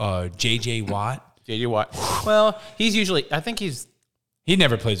J.J. Watt. J.J. Watt. Well, he's usually. I think he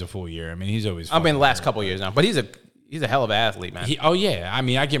never plays a full year. I mean, he's always. I mean, the last couple of years now, but he's He's a hell of an athlete, man. Oh, yeah. I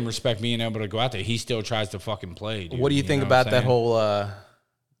mean, I give him respect being able to go out there. He still tries to fucking play, dude. What do you think about that whole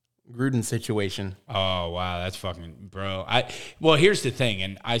Gruden situation? Oh, wow. That's fucking, bro. Well, here's the thing.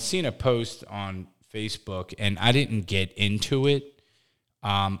 And I seen a post on Facebook, and I didn't get into it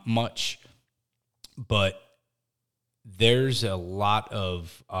much, but there's a lot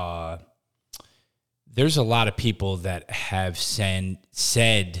of people that have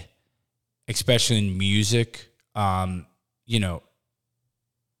said, especially in music,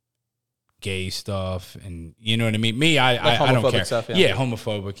 gay stuff, and you know what I mean. Me, I don't care. Stuff, yeah,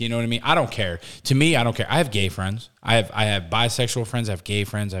 homophobic. You know what I mean. I don't care. To me, I don't care. I have gay friends. I have bisexual friends. I have gay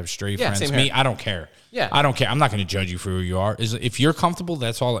friends. I have straight friends. Same Me, here. I don't care. Yeah, I don't care. I'm not going to judge you for who you are. If you're comfortable,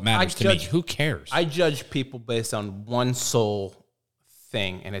 that's all that matters to me. Who cares? I judge people based on one sole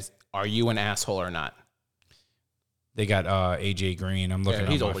thing, and it's, are you an asshole or not? They got AJ Green. I'm looking.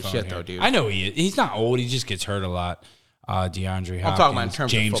 He's on my old as phone shit here. though, dude. I know he is. He's not old. He just gets hurt a lot. DeAndre Hopkins. I'm talking about in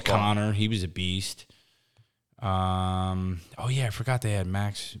terms James of football. Conner. He was a beast. Oh yeah, I forgot they had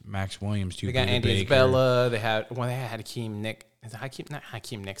Max Williams too. They got Andy Isabella. They had Hakeem Nick. Is it Hakeem? Not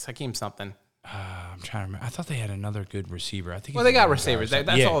Hakeem Nicks. Hakeem something. I'm trying to remember. I thought they had another good receiver. I think. Well, they got receivers.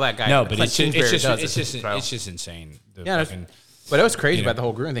 That's all that guy. No, but like it's just insane. But it was crazy about the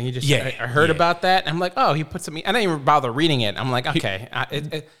whole Gruden thing. He just I heard about that. And I'm like, oh, he put some. I didn't even bother reading it. I'm like, okay.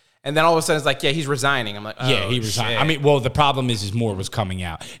 And then all of a sudden it's like, yeah, he's resigning. I'm like, oh, yeah, he resigned. Shit. I mean, well, the problem is more was coming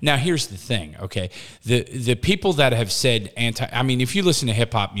out. Now, here's the thing, okay? The people that have said I mean, if you listen to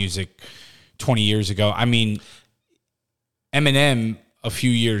hip hop music 20 years ago, I mean, Eminem a few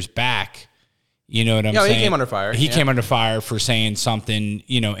years back, you know what I'm saying? He came under fire. He came under fire for saying something,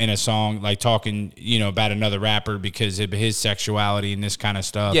 in a song, like talking, about another rapper because of his sexuality and this kind of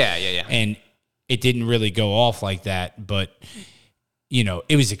stuff. Yeah. And it didn't really go off like that, but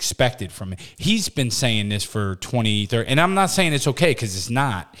it was expected from him. He's been saying this for 20, 30, and I'm not saying it's okay because it's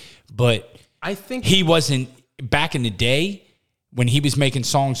not, but I think he wasn't, back in the day when he was making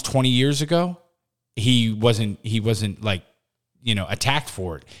songs 20 years ago, he wasn't like, attacked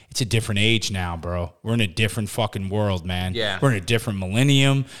for it. It's a different age now, bro. We're in a different fucking world, man. Yeah. We're in a different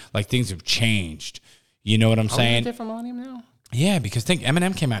millennium. Like, things have changed. You know what I'm saying? Are we in a different millennium now? Yeah, because think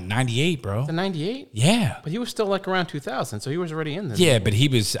Eminem came out in 98, bro. The 98? Yeah. But he was still like around 2000, so he was already in this. Yeah, but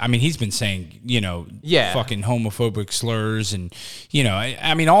he's been saying, fucking homophobic slurs and,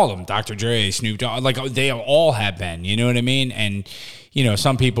 I mean, all of them, Dr. Dre, Snoop Dogg, like they all have been, you know what I mean? And,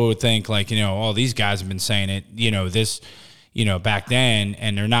 some people would think like, all these guys have been saying it, this, back then,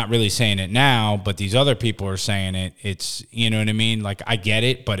 and they're not really saying it now, but these other people are saying it. It's, you know what I mean? Like, I get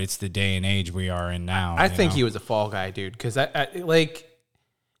it, but it's the day and age we are in now. I think he was a fall guy, dude, because like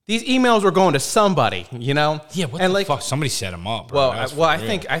these emails were going to somebody, Yeah, what the fuck? Somebody set him up, bro. Well, I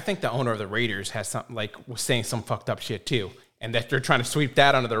think the owner of the Raiders has something was saying some fucked up shit too, and that they're trying to sweep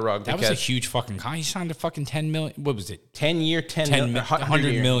that under the rug. That was a huge fucking con. He signed a fucking 10 million. What was it? 10-year,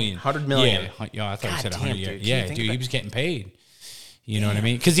 100 million. 100 million. Yeah, I thought he said 100 years. Yeah, dude, he was getting paid. You know what I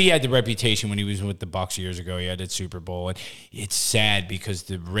mean? Because he had the reputation when he was with the Bucs years ago. He had that Super Bowl, and it's sad because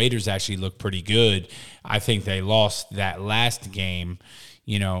the Raiders actually looked pretty good. I think they lost that last game.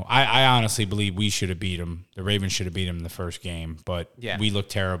 I honestly believe we should have beat them. The Ravens should have beat them in the first game, but we looked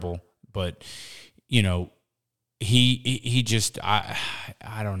terrible. But he just I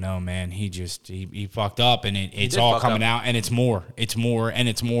don't know, man. He fucked up, and it's all coming out, and it's more, and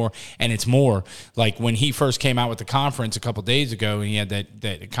it's more. Like when he first came out with the conference a couple days ago, and he had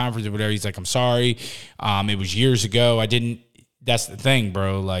that conference or whatever. He's like, I'm sorry, it was years ago. I didn't. That's the thing,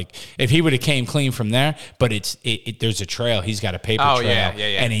 bro. Like if he would have came clean from there, but there's a trail. He's got a paper trail,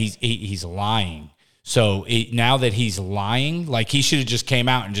 and he's lying. So now that he's lying, like he should have just came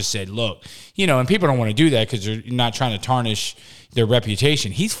out and just said, look, and people don't want to do that because they're not trying to tarnish their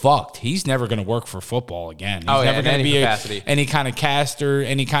reputation. He's fucked. He's never going to work for football again. He's never going to be any kind of caster,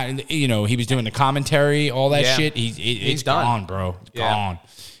 any kind, he was doing the commentary, all that shit. He's gone, bro. Gone.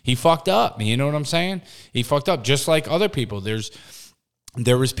 He fucked up. You know what I'm saying? He fucked up just like other people.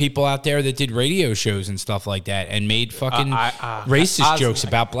 There was people out there that did radio shows and stuff like that and made fucking racist jokes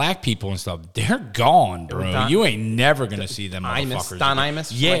about black people and stuff. They're gone, bro. You ain't never going to see them motherfuckers. Don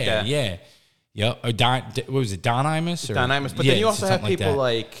Imus? Yeah, yeah. Yep. What was it, Don Imus? Don Imus. But then you also have people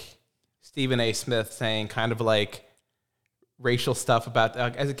like Stephen A. Smith saying kind of like racial stuff about, I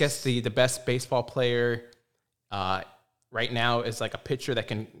guess the best baseball player right now is like a pitcher that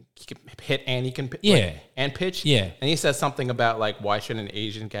can hit and he can and pitch. Yeah. And he says something about like, why should an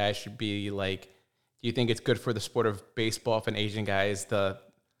Asian guy should be like, do you think it's good for the sport of baseball if an Asian guy is the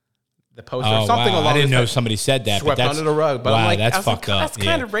the poster or something along. I didn't know lines. somebody said that. Swept but that's, under the rug. But wow, I'm like, that's fucked up. That's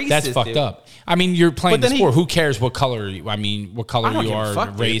kind of racist. That's fucked dude. up. I mean, you're playing the then sport. Who cares what color? What color I don't you give a are,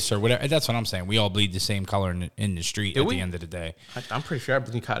 fuck, race or whatever. That's what I'm saying. We all bleed the same color in the street at the end of the day. I'm pretty sure I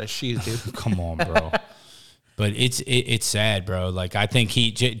bleed cottage cheese, dude. Come on, bro. But it's sad, bro. Like I think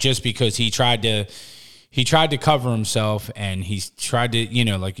he just because he tried to cover himself and he tried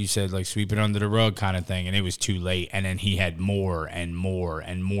to, like you said, like sweep it under the rug kind of thing, and it was too late. And then he had more and more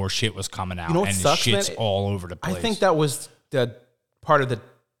and more shit was coming out, and the shit's all over the place. I think that was the part of the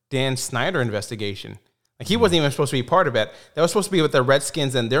Dan Snyder investigation. Like he wasn't even supposed to be part of it. That was supposed to be with the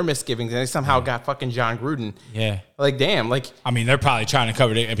Redskins and their misgivings, and they somehow got fucking John Gruden. Yeah. Like, damn. Like, I mean, they're probably trying to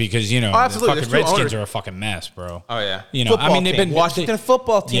cover it because, the fucking Redskins are a fucking mess, bro. Oh, yeah. They've been Washington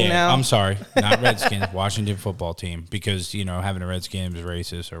football team now. I'm sorry. Not Redskins. Washington football team. Because, having a Redskins is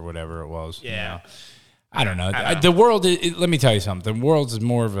racist or whatever it was. Yeah. I don't know. The world, let me tell you something. The world is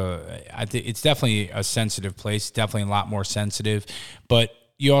more of it's definitely a sensitive place, definitely a lot more sensitive. But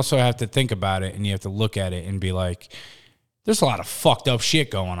you also have to think about it and you have to look at it and be like, there's a lot of fucked up shit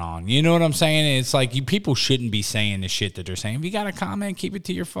going on. You know what I'm saying? It's like people shouldn't be saying the shit that they're saying. If you got a comment, keep it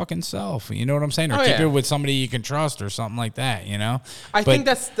to your fucking self. You know what I'm saying? Or keep it with somebody you can trust or something like that, I think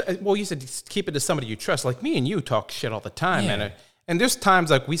that's, you said keep it to somebody you trust. Like me and you talk shit all the time, man. And there's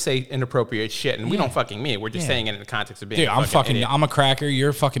times like we say inappropriate shit and we don't fucking mean it. We're just saying it in the context of being I'm a cracker. You're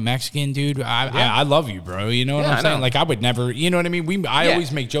a fucking Mexican, dude. I love you, bro. You know what I'm saying? Like I would never, you know what I mean? I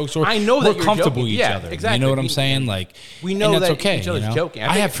always make jokes or I know we're that comfortable with each Yeah, other. exactly. You know what I'm saying? Like we know that's that okay, each other's joking.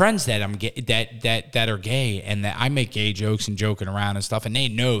 I have friends that I'm that are gay and that I make gay jokes and joking around and stuff, and they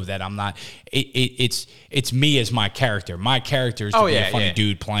know that I'm not. It's me as my character. My character is to be a funny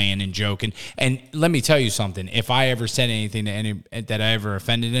dude playing and joking. And let me tell you something. If I ever said anything to that I ever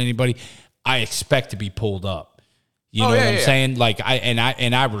offended anybody, I expect to be pulled up. You know what I'm saying? Like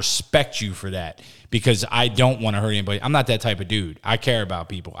I respect you for that because I don't want to hurt anybody. I'm not that type of dude. I care about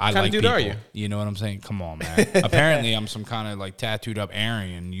people. I like people. What kind of dude are you? You know what I'm saying? Come on, man. Apparently I'm some kind of like tattooed up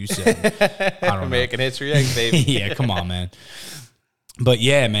Aryan. You said I don't know. American History X, baby. Yeah, come on, man. But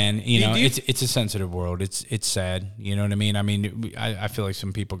yeah, man, it's a sensitive world. It's sad. You know what I mean? I mean, I feel like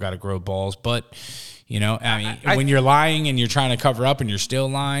some people got to grow balls, but when you're lying and you're trying to cover up and you're still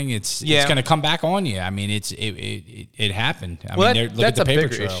lying, it's going to come back on you. I mean, it happened. That's a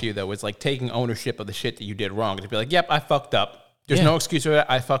bigger issue though. It's like taking ownership of the shit that you did wrong. To be like, yep, I fucked up. There's no excuse for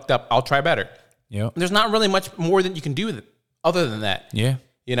that. I fucked up. I'll try better. Yep. There's not really much more that you can do other than that. Yeah.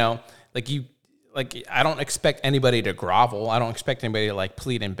 I don't expect anybody to grovel. I don't expect anybody to like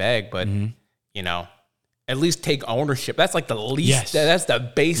plead and beg, but at least take ownership. That's like the least. Yes. That's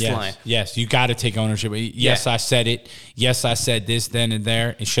the baseline. Yes. You got to take ownership. Yes, I said it. Yes, I said this, then, and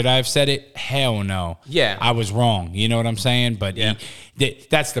there. And should I have said it? Hell no. Yeah, I was wrong. You know what I'm saying? But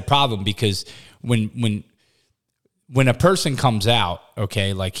that's the problem because when a person comes out,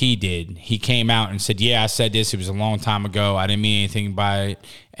 okay, like he did, he came out and said, yeah, I said this. It was a long time ago. I didn't mean anything by it.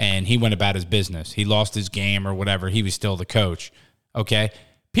 And he went about his business. He lost his game or whatever. He was still the coach. Okay.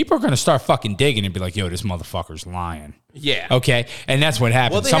 People are going to start fucking digging and be like, yo, this motherfucker's lying. Yeah. Okay. And that's what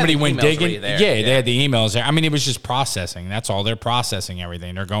happened. Well, somebody went digging. They had the emails there. I mean, it was just processing. That's all. They're processing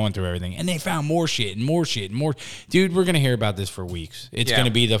everything. They're going through everything. And they found more shit and more shit and more. Dude, we're going to hear about this for weeks. It's going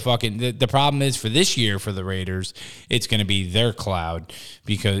to be the fucking. The problem is for this year for the Raiders, it's going to be their cloud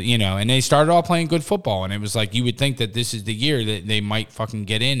because, and they started all playing good football. And it was like, you would think that this is the year that they might fucking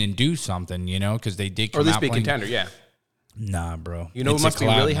get in and do something, because they did come out. Or at least be a contender, yeah. Nah, bro. You know who must be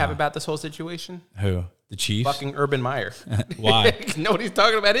really happy about this whole situation? Who? The Chiefs? Fucking Urban Meyer. Why? Nobody's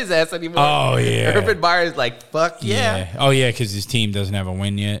talking about his ass anymore. Oh, yeah. Urban Meyer's like, fuck yeah. Oh, yeah, because his team doesn't have a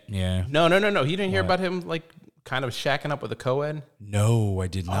win yet. Yeah. No. He didn't hear about him, like, kind of shacking up with a co-ed? No, I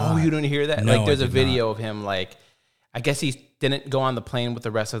did not. Oh, you didn't hear that? No, like, there's a video of him, like, I guess he didn't go on the plane with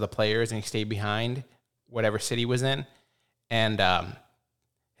the rest of the players, and he stayed behind whatever city he was in. And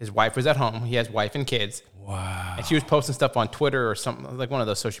his wife was at home. He has wife and kids. Wow. And she was posting stuff on Twitter or something, like one of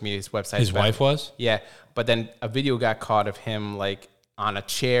those social media websites. His wife was? Yeah. But then a video got caught of him, like, on a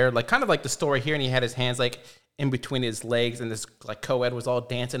chair, like, kind of like the story here, and he had his hands, like, in between his legs, and this, like, co-ed was all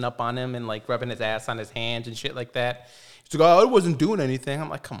dancing up on him and, like, rubbing his ass on his hands and shit like that. He's like, oh, I wasn't doing anything. I'm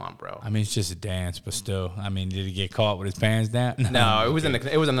like, come on, bro. I mean, it's just a dance, but still. I mean, did he get caught with his pants down? No, it was in a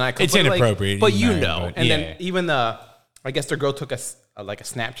nightclub. It's inappropriate. But then even I guess the girl took a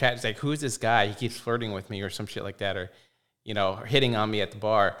Snapchat. It's like, who's this guy? He keeps flirting with me or some shit like that, or hitting on me at the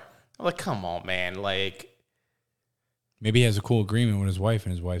bar. I'm like, come on, man. Like, maybe he has a cool agreement with his wife,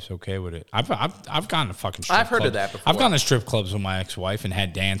 and his wife's okay with it. I've gone to fucking strip I've heard clubs. of that before. I've gone to strip clubs with my ex-wife and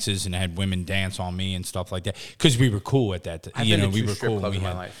had dances and had women dance on me and stuff like that because we were cool at that. I've been to we two were strip cool. Clubs in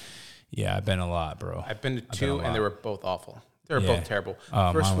my life. Yeah, I've been a lot, bro. I've been to two, and they were both awful. They were both terrible.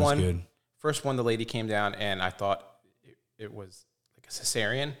 Mine was good. First one, the lady came down, and I thought it was like a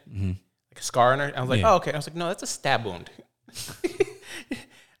cesarean, like a scar in her. I was like, oh, okay. I was like, no, that's a stab wound.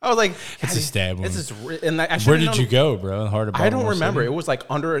 I was like, it's a stab wound. Where did you go, bro? I don't remember. It was like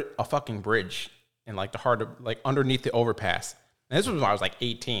under a fucking bridge in like the heart of, like underneath the overpass. And this was when I was like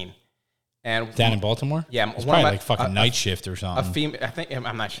 18. And down in Baltimore? Yeah. It's probably like fucking night shift or something. I think,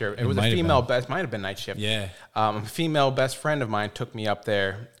 I'm not sure. It was a female best, might have been night shift. Yeah. A female best friend of mine took me up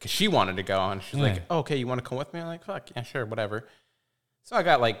there because she wanted to go. And she's like, oh, okay, you want to come with me? I'm like, fuck, yeah, sure, whatever. So I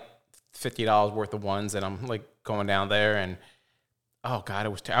got like $50 worth of ones, and I'm like going down there, and oh God, it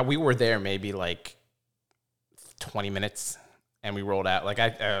was, we were there maybe like 20 minutes, and we rolled out. Like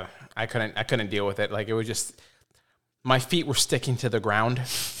I couldn't deal with it. Like it was just, my feet were sticking to the ground.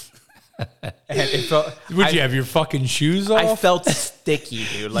 And it felt. Would you have your fucking shoes off? I felt sticky,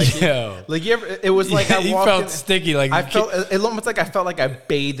 dude. Like, like you ever, it was like I walked. You felt sticky. Like I felt. It almost like I felt like I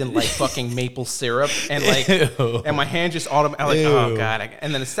bathed in like fucking maple syrup, and like, and my hand just automatically. Like, oh God!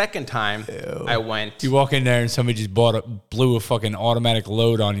 And then the second time I went, you walk in there and somebody just blew a fucking automatic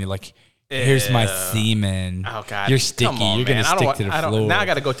load on you. Like, here's my semen. Oh God! You're sticky. Come on, You're gonna man. stick to the floor. Now I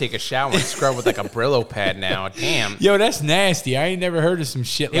got to go take a shower and scrub with like a Brillo pad. Now, damn. Yo, that's nasty. I ain't never heard of some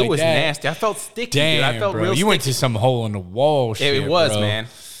shit like that. It was nasty. I felt sticky. Damn, dude. I felt bro. real. You went to some hole in the wall. Shit, it was, bro. man.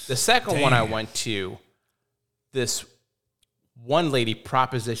 The second one I went to, this one lady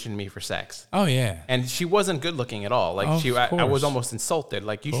propositioned me for sex. Oh yeah, and she wasn't good looking at all. Like I was almost insulted.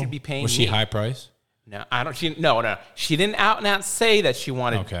 Like you should be paying. Was she high price? No, I don't. No. She didn't out and out say that she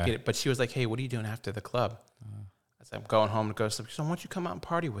wanted to get it, but she was like, "Hey, what are you doing after the club?" I said, "I'm going home to go." So, why don't you come out and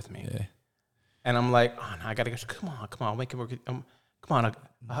party with me? Yeah. And I'm like, "Oh no, I gotta go." Come on, I'll make it work. Come on,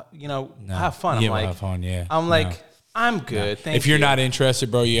 have fun. I'm like, have fun. Yeah. I'm like, I'm good. Thank you. If you're not interested,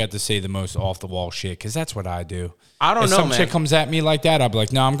 bro, you have to say the most off the wall shit, because that's what I do. I don't know, some man. chick comes at me like that, I'll be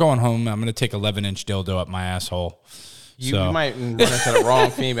like, "No, I'm going home. I'm gonna take 11-inch dildo up my asshole." You might run into the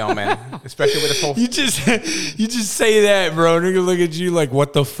wrong female, man. Especially with this whole. You just say that, bro. They're gonna look at you like,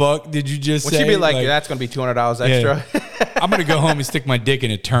 "What the fuck did you just say?" Would she be like, "That's gonna be $200 extra"? Yeah. I'm gonna go home and stick my dick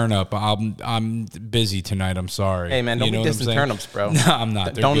in a turnip. I'm busy tonight. I'm sorry. Hey man, don't be dissing turnips, bro. No, I'm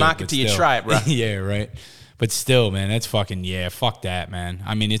not. Don't knock it till you try it, bro. Yeah, right. But still, man, that's fucking fuck that, man.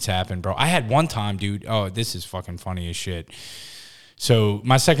 I mean, it's happened, bro. I had one time, dude. Oh, this is fucking funny as shit. So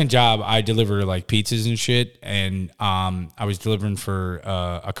my second job, I deliver like pizzas and shit, and I was delivering for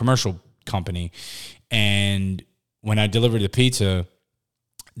a commercial company, and when I delivered the pizza,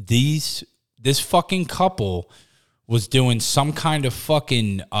 this fucking couple was doing some kind of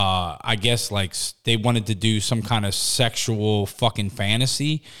fucking, I guess like they wanted to do some kind of sexual fucking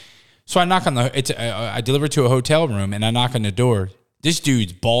fantasy. So I knock on I deliver to a hotel room, and I knock on the door. This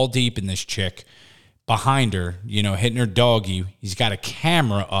dude's ball deep in this chick. Behind her, hitting her doggy. He's got a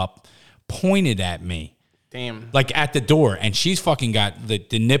camera up, pointed at me. Damn. Like at the door. And she's fucking got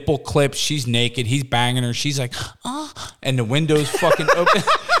the nipple clips. She's naked. He's banging her. She's like, and the window's fucking open.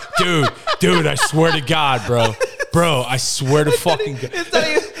 Dude, I swear to God, bro. Bro, I swear to fucking God. It's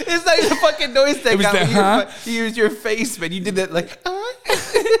not even a fucking noise that got when you used your face, man. You did that like,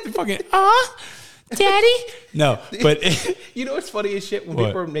 fucking, Daddy? No, but you know what's funny as shit? When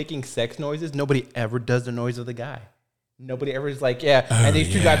people are making sex noises, nobody ever does the noise of the guy. Nobody ever is like, and these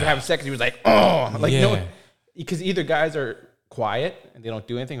two guys are having sex, and he was like, oh, like no, because either guys are quiet and they don't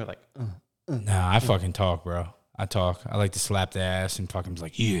do anything, or like, Nah, I fucking talk, bro. I talk. I like to slap the ass and fucking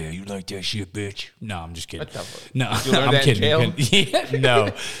like, yeah, you like that shit, bitch. No, I'm just kidding. No, I'm kidding. Yeah,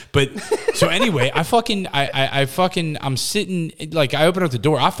 no. But so anyway, I fucking, I'm sitting, like I open up the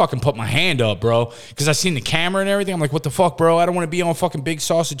door. I fucking put my hand up, bro, because I seen the camera and everything. I'm like, what the fuck, bro? I don't want to be on fucking Big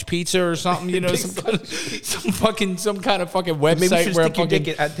Sausage Pizza or something, some kind of fucking website. Maybe you should where take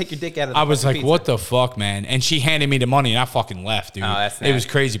your dick out of the I was like, pizza. what the fuck, man? And she handed me the money and I fucking left, dude. Oh, that's it was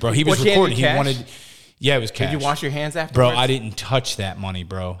crazy, bro. He was recording. He wanted. Yeah, it was cash. Did you wash your hands afterwards? Bro, I didn't touch that money,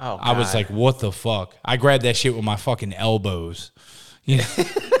 bro. Oh, God. I was like, what the fuck? I grabbed that shit with my fucking elbows. You know?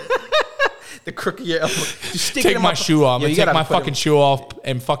 The crook of your elbow. Take my shoe off. Take my fucking shoe off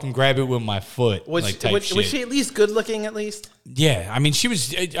and fucking grab it with my foot. Was she at least good looking at least? Yeah. I mean, she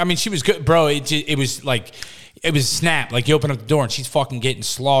was good, bro. It was like, it was snap. Like you open up the door and she's fucking getting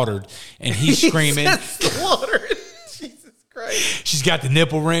slaughtered and he's screaming. Slaughtered. Christ. She's got the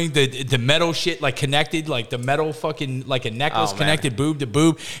nipple ring, the metal shit like connected, like the metal fucking like a necklace connected boob to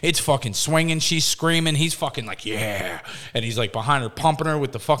boob. It's fucking swinging. She's screaming. He's fucking like, yeah. And he's like behind her pumping her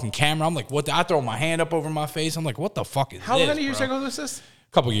with the fucking camera. I'm like, what? I throw my hand up over my face. I'm like, what the fuck is this? How many years ago was this?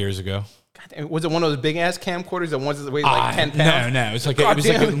 couple years ago. God damn, was it one of those big ass camcorders that ones that weighs like 10 pounds? No, it's like God it was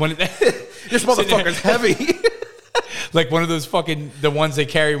damn. like one of This motherfucker's heavy. like one of those fucking the ones they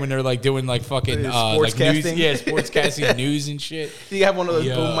carry when they're like doing like fucking like news, sportscasting news and shit. You have one of those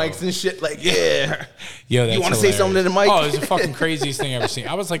boom mics and shit. Like, yeah, yo, that's you want to say something to the mic? Oh, it was the fucking craziest thing I ever seen.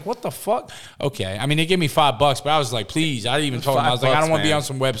 I was like, what the fuck? Okay, I mean, they gave me $5, but I was like, please. I didn't even told them. I was like, I don't want to be on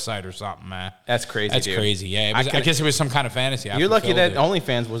some website or something, man. That's crazy. That's dude. crazy. Yeah, it was, I guess it was some kind of fantasy. You're lucky that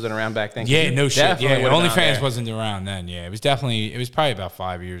OnlyFans wasn't around back then. Yeah, no shit. Yeah, OnlyFans wasn't around then. Yeah, it was probably about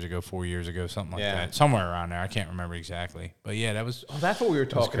 4 years ago, something like that, somewhere around there. I can't remember exactly, but yeah, that was. Oh, that's what we were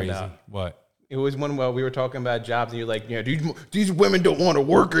talking about. What? It was when we were talking about jobs, and you're like, yeah, these women don't want to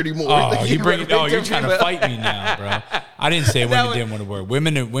work anymore. Oh, like, you're trying to fight me now, bro. I didn't say women didn't want to work.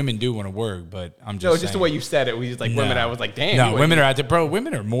 Women do want to work, but I'm just saying. Just the way you said it. We just like women. I was like, damn. No, women are out there, bro.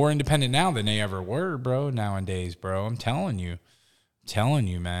 Women are more independent now than they ever were, bro. Nowadays, bro. I'm telling you.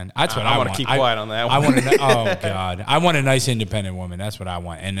 Man. That's what I want to keep quiet on that one. I want oh God, I want a nice independent woman. That's what I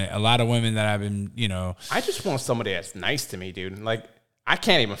want. And a lot of women that I've been, I just want somebody that's nice to me, dude. Like, I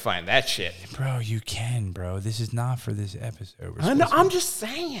can't even find that shit, bro. You can, bro. This is not for this episode. I know. I'm just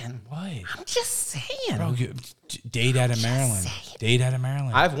saying. What? I'm just saying, bro. Date out of Maryland. Date out of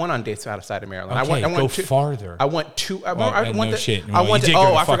Maryland. I've went on dates outside of Maryland. Okay, I went farther. I went two. I no shit. I went.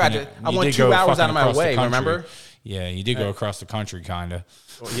 I forgot. I went 2 hours out of my way. Remember? Yeah, you did go across the country, kind of.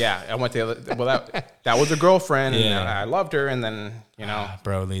 Well, yeah, I went the other. Well, that was a girlfriend, and I loved her, and then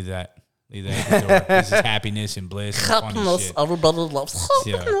bro, leave that. Leave that at the door. This is happiness and bliss. And funny shit. Everybody loves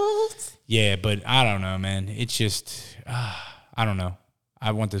happiness. Yeah, but I don't know, man. It's just, I don't know.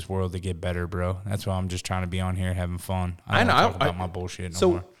 I want this world to get better, bro. That's why I'm just trying to be on here having fun. I don't talk about my bullshit no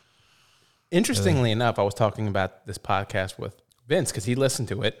more. Interestingly enough, I was talking about this podcast with Vince because he listened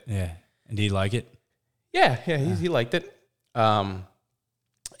to it. Yeah, and did he like it? Yeah, he liked it. And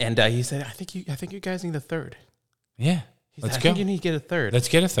he said, I think you guys need a third. Yeah, let's go. I think you need to get a third. Let's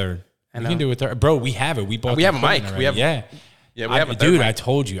get a third. We can do a third, bro. We have it. We bought. We have a mic. We have a third dude. Mic. I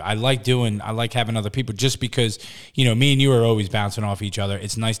told you, I like having other people just because me and you are always bouncing off each other.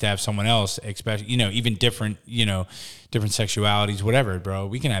 It's nice to have someone else, especially even different sexualities, whatever, bro.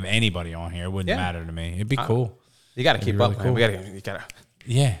 We can have anybody on here. It wouldn't matter to me. It'd be cool. You got to keep up, man. You got to.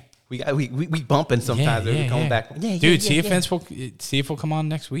 Yeah. We bumping sometimes. We're coming back. Yeah, dude, see if we'll come on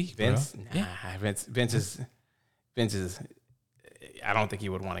next week. Vince, bro. Vince is. I don't think he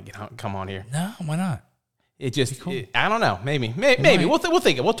would want to come on here. No, why not? It just, cool. I don't know. Maybe. We'll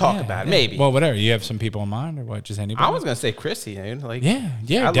think it. We'll talk about it. Maybe. Well, whatever. You have some people in mind, or what? Just anybody? I was gonna say Chrissy, dude. Like, yeah, I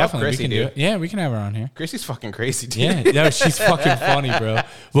definitely. Love Chrissy, we can dude. do it. Yeah, we can have her on here. Chrissy's fucking crazy, dude. Yeah, no, she's fucking funny, bro.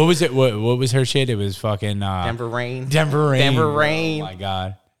 What was it? What was her shit? It was fucking Denver Rain. Oh my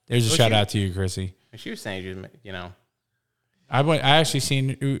God. There's a shout out to you, Chrissy. She was saying, I actually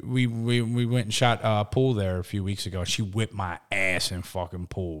seen we went and shot pool there a few weeks ago. She whipped my ass in fucking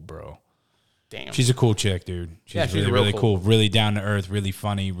pool, bro. Damn. She's a cool chick, dude. She's really cool. Really down to earth, really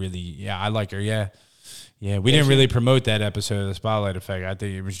funny, really I like her. Yeah. Yeah, we didn't really promote that episode of the Spotlight Effect. I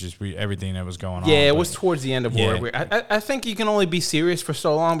think it was just everything that was going on. Yeah, it was towards the end of where I think you can only be serious for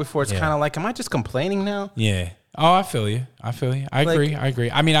so long before it's kind of like, am I just complaining now? Yeah. Oh, I feel you. I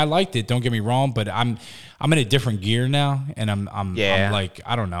agree. I mean, I liked it. Don't get me wrong, but I'm in a different gear now, and I'm like,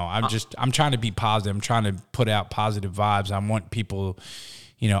 I don't know. I'm trying to be positive. I'm trying to put out positive vibes. I want people,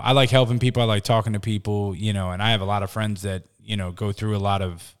 I like helping people. I like talking to people, and I have a lot of friends that go through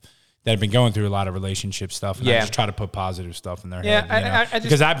that have been going through a lot of relationship stuff, and I just try to put positive stuff in their head.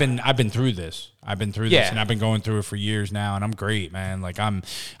 Because I've been through this. And I've been going through it for years now, and I'm great, man. Like I'm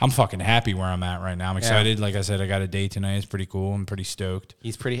fucking happy where I'm at right now. I'm excited. Like I said, I got a date tonight. It's pretty cool. I'm pretty stoked.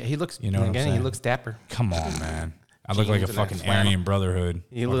 He looks, he looks dapper. Come on, man. I look like a fucking Aryan Brotherhood.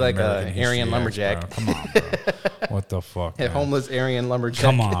 You look like an Aryan lumberjack. Bro. Come on, bro. What the fuck? A homeless Aryan lumberjack.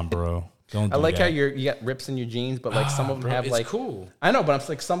 Come on, bro. I like how you got rips in your jeans, but like some of them have like cool. I know, but I'm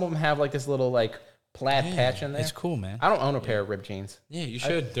like some of them have like this little like plaid patch in there. It's cool, man. I don't own a pair of ripped jeans. Yeah, you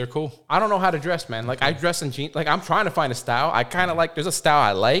should. They're cool. I don't know how to dress, man. Like I dress in jeans. Like I'm trying to find a style. I kind of like. There's a style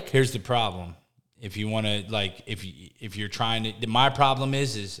I like. Here's the problem. If you want to, like, if you're trying to, my problem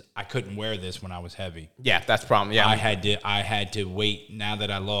is I couldn't wear this when I was heavy. Yeah, that's the problem. Yeah, I had to wait. Now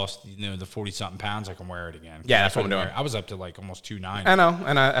that I lost, the 40-something pounds, I can wear it again. Yeah, that's what I'm doing. I was up to like almost 290. I know,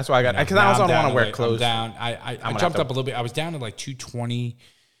 and that's why I got because I also don't want to wear clothes. I'm down. I jumped up a little bit. I was down to like 220.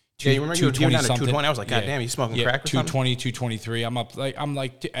 Yeah, you remember you were down to 220? I was like, God damn, you smoking crack or 220, 223. I'm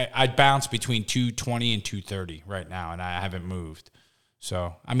like, I bounce between 220 and 230 right now, and I haven't moved.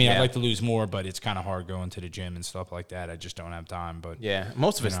 So, I mean, Yeah. I'd like to lose more, but it's kind of hard going to the gym and stuff like that. I just don't have time. But Yeah,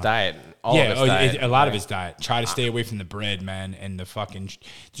 most of it's diet. All of it's a diet. lot of it's diet. Try to stay away from the bread, man, and the fucking.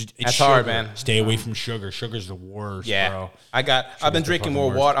 It's That's sugar. hard, man. Stay away from sugar. Sugar's the worst, Yeah, bro. I've been the drinking fucking more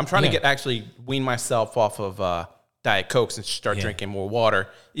worst. water. I'm trying Yeah. to actually wean myself off of Diet Cokes and start drinking more water,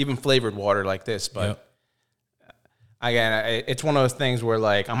 even flavored water like this. But Yep. again, it's one of those things where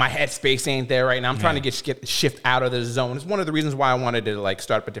like my headspace ain't there right now. I'm trying to shift out of the zone. It's one of the reasons why I wanted to like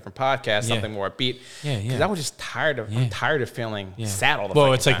start up a different podcast, something more upbeat. Yeah, yeah. Because I was just tired of. I'm tired of feeling sad all the Well,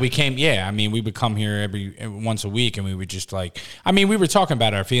 fucking it's like time. we came. Yeah, I mean, we would come here every once a week, and we would just like. I mean, we were talking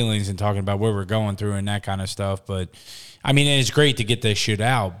about our feelings and talking about what we're going through and that kind of stuff. But I mean, it's great to get this shit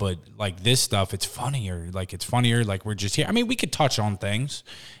out. But like this stuff, it's funnier. Like it's funnier. Like we're just here. I mean, we could touch on things.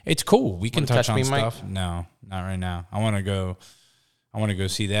 It's cool. We can touch touch on me, Mike? stuff. No, not right now. I want to go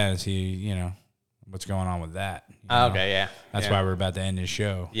see that and see what's going on with that. you know? Okay, yeah. That's why we're about to end this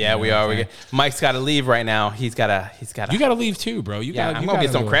show. Yeah, You know we what are. I'm saying? Mike's got to leave right now. He's got to. You got to leave too, bro. You Yeah, got. I'm gonna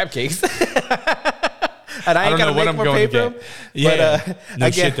get some crab cakes. And I I ain't don't know gonna what make I'm more going to paper. get. Yeah, no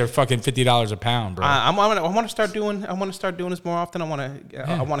again, shit. They're fucking $50 a pound, bro. I want to start doing. I want to start doing this more often. I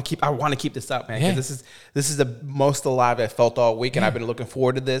want to keep this up, man. 'Cause Yeah. this is the most alive I felt all week, and I've been looking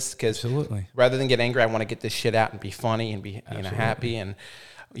forward to this. Because Absolutely. rather than get angry, I want to get this shit out and be funny and be happy. And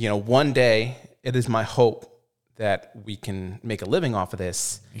one day it is my hope that we can make a living off of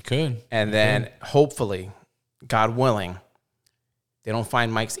this, You could. and then hopefully, God willing, they don't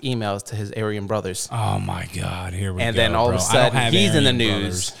find Mike's emails to his Aryan brothers. Oh my God! Here we go. And then all of a bro. I don't sudden, have he's in the Aryan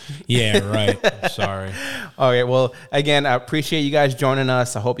news. brothers. Yeah, right. Sorry. Okay, well, again, I appreciate you guys joining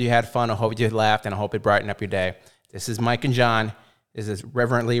us. I hope you had fun. I hope you laughed, and I hope it brightened up your day. This is Mike and John. This is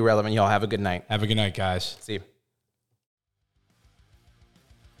Reverently Relevant. Y'all have a good night. Have a good night, guys. See you.